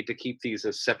 That you need to keep these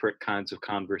as separate kinds of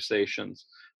conversations.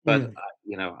 But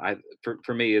Yeah.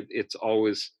 for me, it's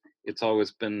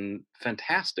always been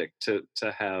fantastic to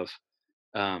have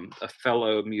a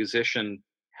fellow musician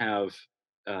have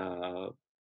uh,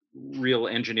 real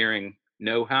engineering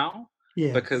know-how,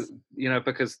 because Yes.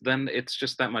 because then it's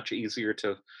just that much easier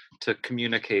to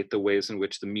communicate the ways in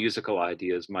which the musical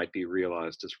ideas might be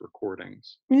realized as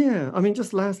recordings. Yeah. I mean,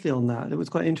 just lastly on that, it was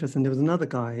quite interesting. There was another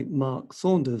guy, Mark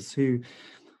Saunders, who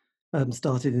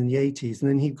started in the 80s, and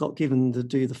then he got given to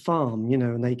do The Farm,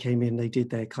 and they came in, they did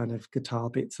their kind of guitar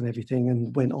bits and everything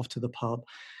and went off to the pub.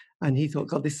 And he thought,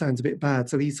 God, this sounds a bit bad.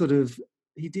 So he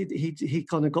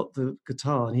kind of got the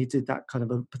guitar and he did that kind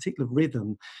of a particular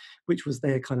rhythm, which was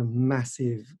their kind of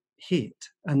massive hit.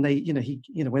 And they,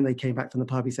 when they came back from the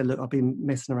pub, he said, look, I've been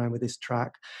messing around with this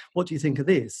track. What do you think of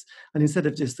this? And instead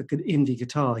of just the indie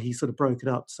guitar, he sort of broke it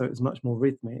up so it was much more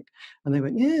rhythmic. And they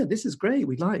went, yeah, this is great.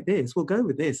 We like this. We'll go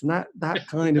with this. And that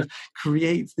kind of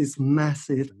creates this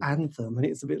massive anthem. And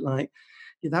it's a bit like,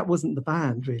 yeah, that wasn't the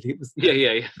band really. It was Yeah,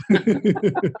 yeah,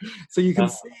 yeah. so you can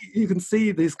Uh,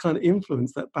 see this kind of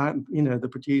influence that band, the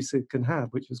producer can have,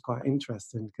 which was quite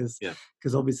interesting yeah.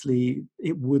 because obviously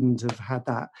it wouldn't have had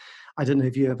that. I don't know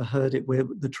if you ever heard it where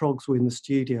the Trogs were in the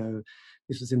studio.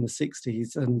 This was in the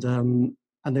 60s,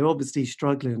 and they're obviously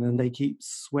struggling and they keep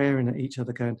swearing at each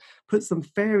other, going, "Put some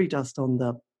fairy dust on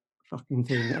the fucking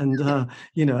thing." And I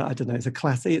don't know, it's a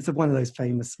classic, it's one of those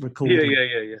famous Yeah, recordings. yeah,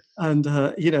 yeah, yeah. And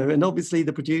and obviously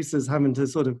the producers having to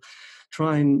sort of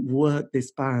try and work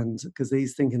this band because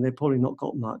he's thinking they've probably not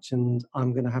got much, and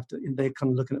I'm going to have to. They're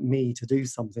kind of looking at me to do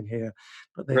something here,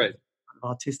 but they're Right.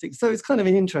 artistic. So it's kind of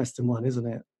an interesting one, isn't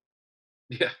it?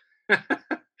 Yeah.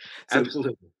 So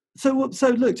Absolutely. so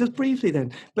look, just briefly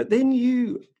then. But then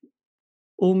you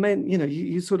all meant,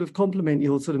 you sort of complement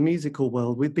your sort of musical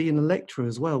world with being a lecturer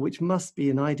as well, which must be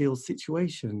an ideal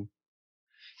situation.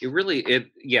 It really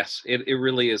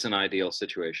is an ideal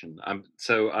situation.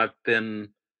 I've been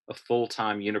a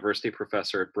full-time university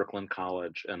professor at Brooklyn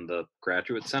College and the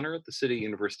Graduate Center at the City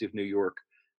University of New York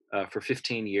for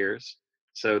 15 years.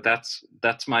 So that's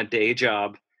my day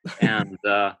job, and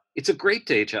it's a great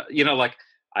day job. Like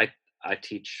I I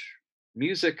teach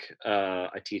music,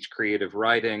 I teach creative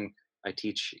writing, I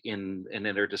teach in an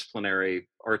interdisciplinary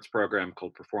arts program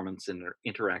called Performance in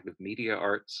Interactive Media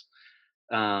Arts.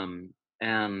 And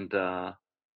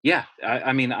yeah,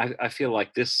 I mean, I feel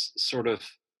like this sort of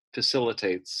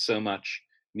facilitates so much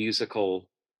musical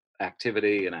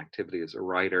activity and activity as a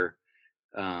writer.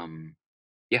 Um,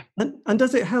 yeah, And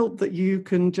does it help that you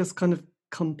can just kind of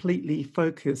completely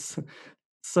focus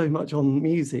so much on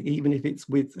music, even if it's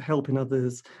with helping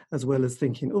others, as well as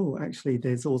thinking, oh, actually,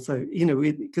 there's also,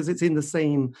 because it's in the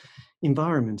same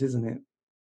environment, isn't it?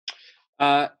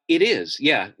 it is.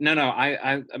 Yeah, no.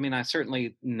 I mean, I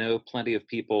certainly know plenty of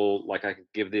people. Like I could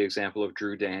give the example of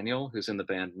Drew Daniel, who's in the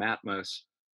band Matmos,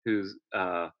 who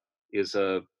is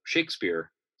a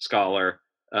Shakespeare scholar.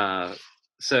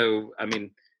 So I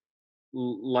mean,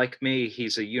 like me,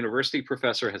 he's a university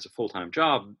professor, has a full-time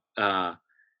job,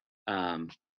 um,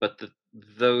 but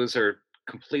those are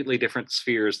completely different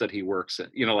spheres that he works in.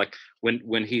 Like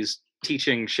when he's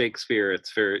teaching Shakespeare,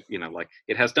 it's very, like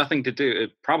it has nothing to do.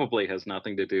 It probably has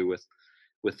nothing to do with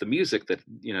the music that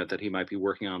that he might be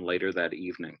working on later that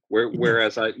evening. Yes.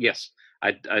 Whereas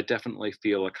I definitely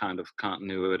feel a kind of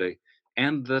continuity,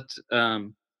 and that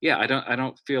yeah, I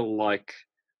don't feel like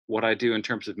what I do in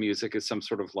terms of music is some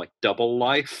sort of like double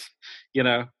life, you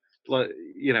know, like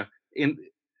in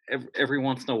every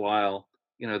once in a while,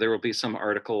 there will be some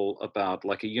article about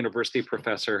like a university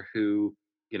professor who,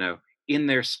 you know, in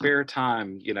their spare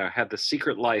time, had the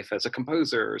secret life as a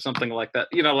composer or something like that.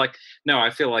 Like, no, I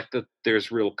feel like that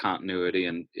there's real continuity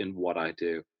in what I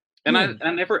do. And Yeah,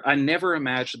 I never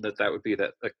imagined that would be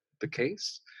the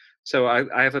case. So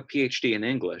I have a PhD in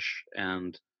English,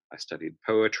 and I studied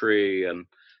poetry, and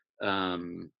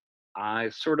I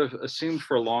sort of assumed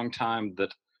for a long time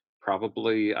that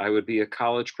probably I would be a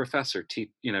college professor,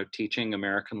 teaching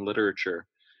American literature,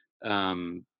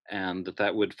 and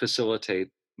that would facilitate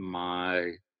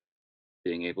my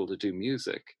being able to do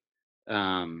music.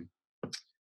 Um,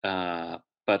 uh,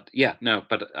 but yeah, no,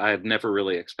 but I had never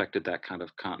really expected that kind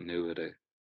of continuity.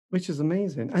 which is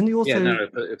amazing. And you Yeah, no, also,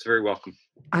 no, it's very welcome.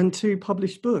 and two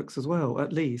published books as well,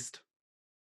 at least.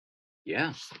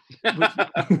 Yeah. Which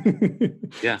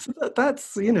Yeah. so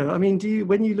that's, I mean, do you,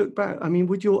 when you look back, I mean,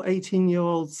 would your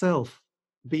 18-year-old self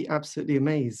be absolutely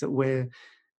amazed at where,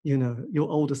 your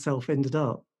older self ended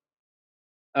up?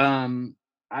 Um,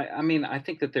 I mean, I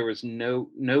think that there was no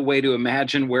way to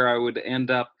imagine where I would end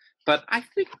up, but I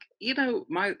think,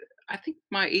 my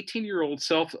 18-year-old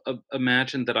self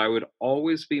imagined that I would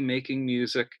always be making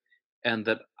music, and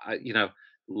that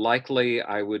likely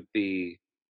I would be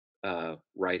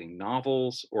writing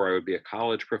novels, or I would be a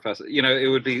college professor.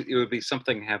 It would be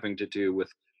something having to do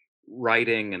with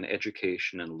writing and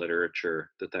education and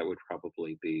literature. That would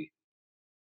probably be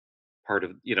part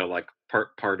of, like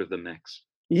part of the mix.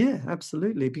 Yeah,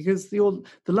 absolutely. Because the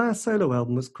last solo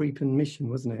album was Creep and Mission,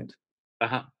 wasn't it?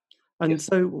 Uh-huh. And Yes.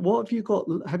 so, what have you got?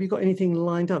 Have you got anything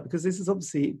lined up? Because this has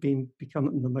obviously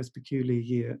become the most peculiar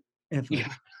year ever.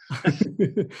 Yeah.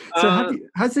 So, Uh,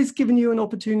 has this given you an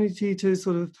opportunity to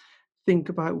sort of think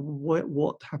about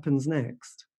what happens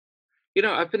next?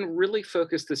 I've been really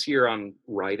focused this year on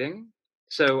writing.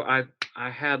 So I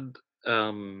had,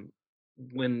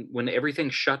 when everything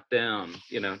shut down,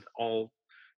 all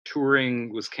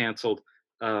touring was canceled.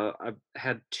 I've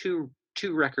had two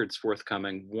records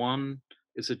forthcoming. One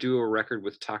is a duo record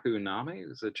with Taku Nami,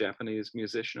 who's a Japanese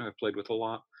musician I've played with a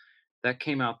lot. That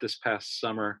came out this past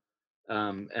summer.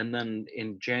 And then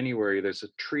in January, there's a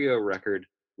trio record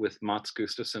with Mats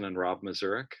Gustafsson and Rob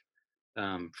Mazurek,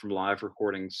 from live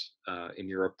recordings in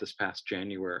Europe this past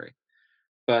January.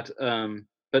 But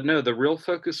no, the real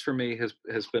focus for me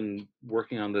has been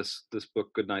working on this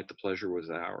book, Good Night, the Pleasure Was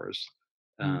Ours,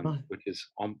 Right, which is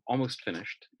almost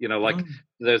finished. Like, right.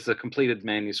 there's a completed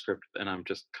manuscript, and I'm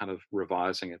just kind of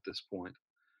revising at this point.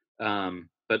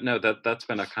 But no, that's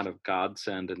been a kind of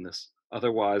godsend in this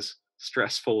otherwise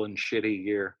stressful and shitty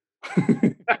year.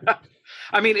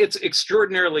 I mean, it's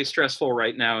extraordinarily stressful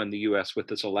right now in the US with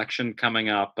this election coming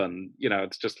up, and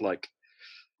it's just like,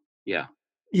 yeah.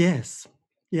 Yes.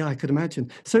 Yeah, I could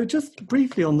imagine. So just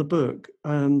briefly on the book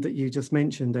that you just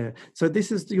mentioned there. So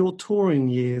this is your touring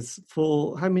years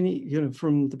for how many,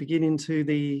 from the beginning to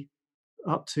the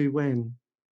up to when?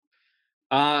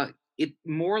 Uh, it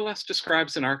more or less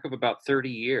describes an arc of about 30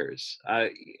 years. Uh,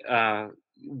 I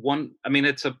mean,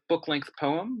 it's a book length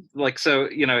poem. Like, so,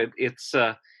 it's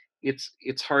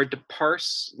hard to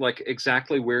parse like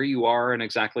exactly where you are and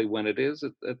exactly when it is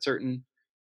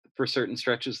for certain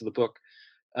stretches of the book.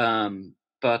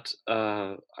 But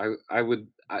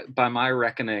by my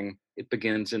reckoning, it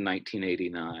begins in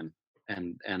 1989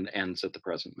 and ends at the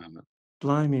present moment.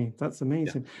 Blimey, that's Yeah.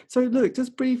 amazing. So look,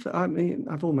 just brief, I mean,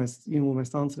 I've almost,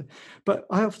 almost answered it, but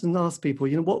I often ask people,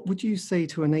 what would you say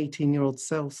to an 18-year-old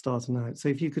self starting out? So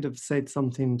if you could have said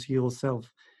something to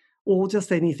yourself or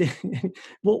just anything,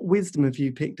 what wisdom have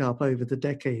you picked up over the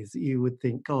decades that you would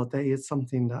think, God, there is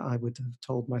something that I would have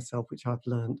told myself, which I've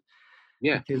learned?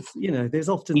 Yeah. Because, there's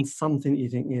often something that you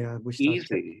think, yeah, I wished I'd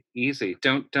kept. Easy.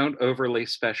 Don't overly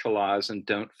specialize, and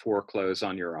don't foreclose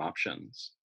on your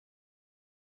options.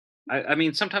 I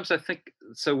mean, sometimes I think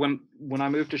so. When I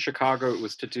moved to Chicago, it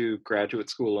was to do graduate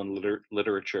school in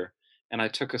literature, and I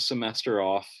took a semester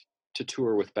off to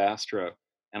tour with Bastro.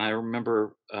 And I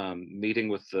remember meeting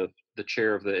with the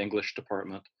chair of the English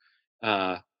department,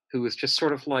 uh, who was just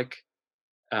sort of like,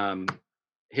 um,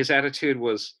 his attitude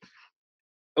was,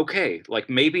 okay, like,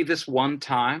 maybe this one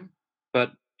time,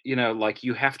 but like,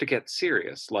 you have to get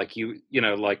serious. Like,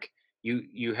 like,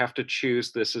 you have to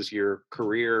choose this as your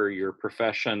career or your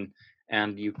profession,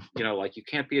 and like, you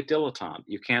can't be a dilettante.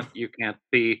 You can't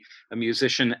be a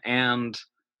musician and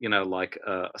like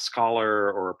a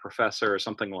scholar or a professor or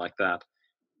something like that.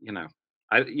 You know.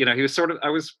 He was sort of, I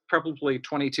was probably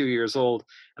 22 years old,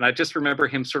 and I just remember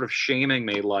him sort of shaming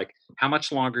me, like, how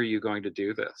much longer are you going to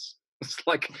do this? It's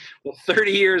like, well,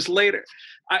 30 years later.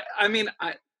 I mean,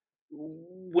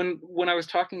 when I was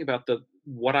talking about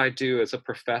what I do as a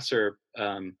professor,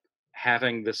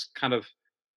 having this kind of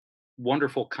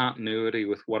wonderful continuity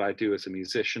with what I do as a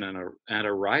musician and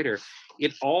a writer.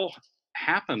 It all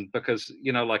happened because,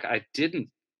 like I didn't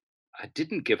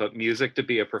give up music to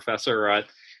be a professor.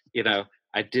 You know,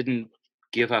 I didn't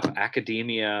give up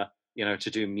academia, to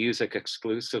do music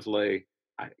exclusively.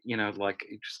 Like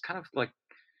it just kind of like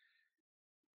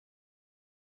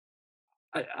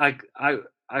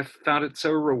I found it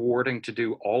so rewarding to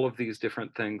do all of these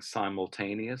different things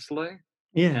simultaneously,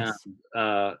 and Yes.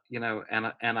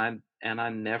 and I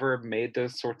never made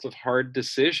those sorts of hard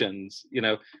decisions.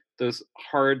 Those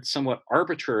hard, somewhat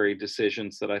arbitrary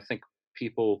decisions that I think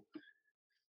people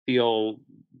feel,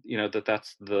 that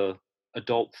that's the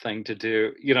adult thing to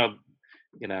do. You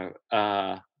know.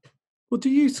 Well, do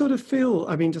you sort of feel,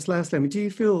 I mean, just lastly, I mean, do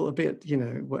you feel a bit,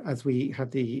 as we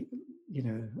had the,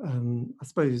 I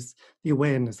suppose the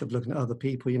awareness of looking at other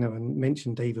people, and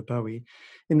mentioned David Bowie,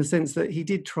 in the sense that he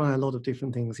did try a lot of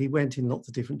different things. He went in lots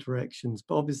of different directions.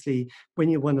 But obviously, when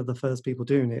you're one of the first people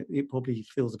doing it, it probably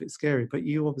feels a bit scary. But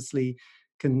you obviously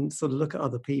can sort of look at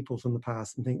other people from the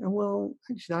past and think, oh, well,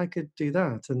 actually, I could do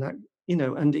that. And that,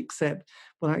 and accept,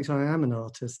 well, actually, I am an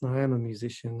artist and I am a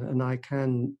musician and I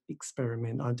can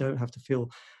experiment. I don't have to feel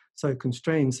so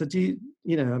constrained. So do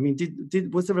I mean,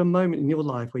 was there a moment in your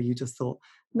life where you just thought,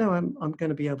 no, I'm going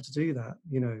to be able to do that?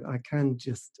 I can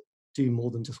just do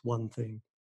more than just one thing.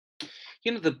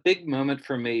 The big moment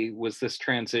for me was this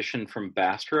transition from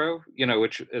Bastro,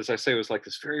 which, as I say, was like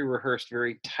this very rehearsed,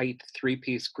 very tight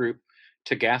three-piece group,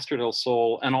 to Gastro del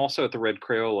Sol, and also at the Red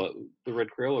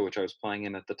Crayola, which I was playing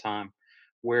in at the time,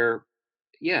 where,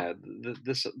 yeah,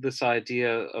 this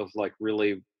idea of like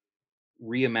really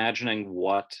reimagining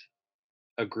what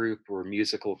a group or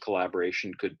musical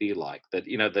collaboration could be like. That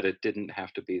it didn't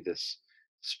have to be this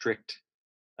strict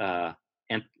uh,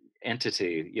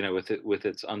 entity, with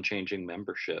its unchanging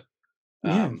membership.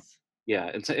 Um,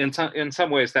 Yes. yeah, in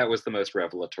some ways, that was the most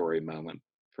revelatory moment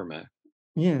for me.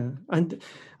 Yeah, and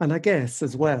I guess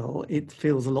as well, it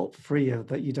feels a lot freer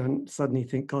that you don't suddenly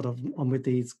think, God, I'm with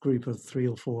these group of 3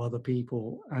 or 4 other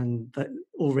people, and that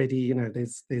already,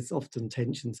 there's often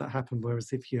tensions that happen.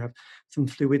 Whereas if you have some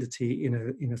fluidity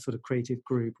in a sort of creative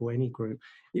group or any group,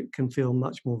 it can feel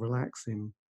much more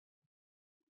relaxing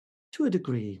to a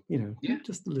degree, Yeah,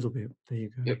 just a little bit. There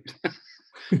you yep. go.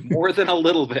 More than a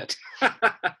little bit.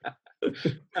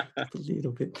 Just a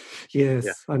little bit. Yeah,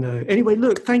 Yes, I know. Anyway,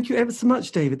 look, thank you ever so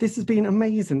much, David. This has been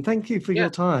amazing. Thank you for yeah, your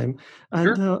time,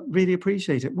 and sure. really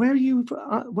appreciate it. Where are you?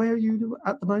 Where are you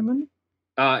at the moment?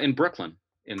 In Brooklyn,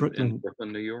 in Brooklyn.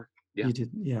 Brooklyn, New York. Yeah. You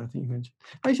did, yeah. I think you mentioned.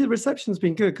 Actually, the reception's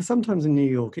been good because sometimes in New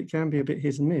York it can be a bit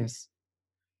hit and miss.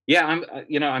 Yeah,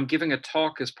 I'm giving a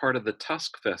talk as part of the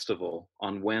Tusk Festival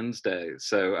on Wednesday,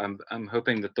 so I'm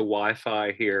hoping that the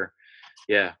Wi-Fi here,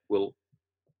 yeah, will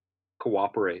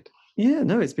cooperate. Yeah,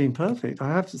 no, it's been perfect. I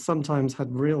have sometimes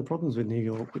had real problems with New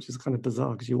York, which is kind of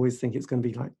bizarre because you always think it's going to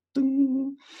be like.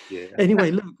 Ding. Yeah.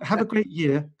 Anyway, look, have a great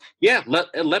year. Yeah,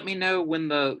 let me know when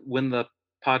the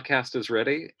podcast is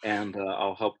ready, and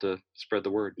I'll help to spread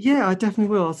the word. Yeah, I definitely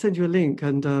will. I'll send you a link,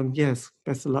 and yes,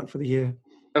 best of luck for the year.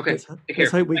 Okay, Let's here.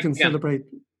 hope we Thanks can again. celebrate.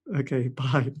 Okay,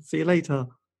 bye. See you later.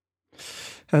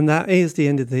 And that is the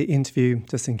end of the interview,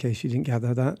 just in case you didn't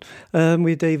gather that,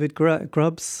 with David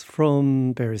Grubbs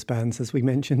from various bands, as we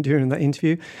mentioned during that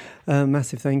interview.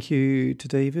 Massive thank you to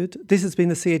David. This has been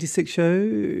the C86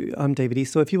 Show. I'm David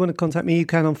Eastaugh. If you want to contact me, you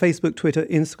can on Facebook, Twitter,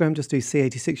 Instagram. Just do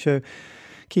C86 Show.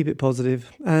 Keep it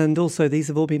positive. And also, these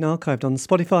have all been archived on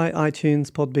Spotify, iTunes,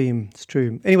 Podbean. It's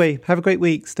true. Anyway, have a great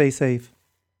week. Stay safe.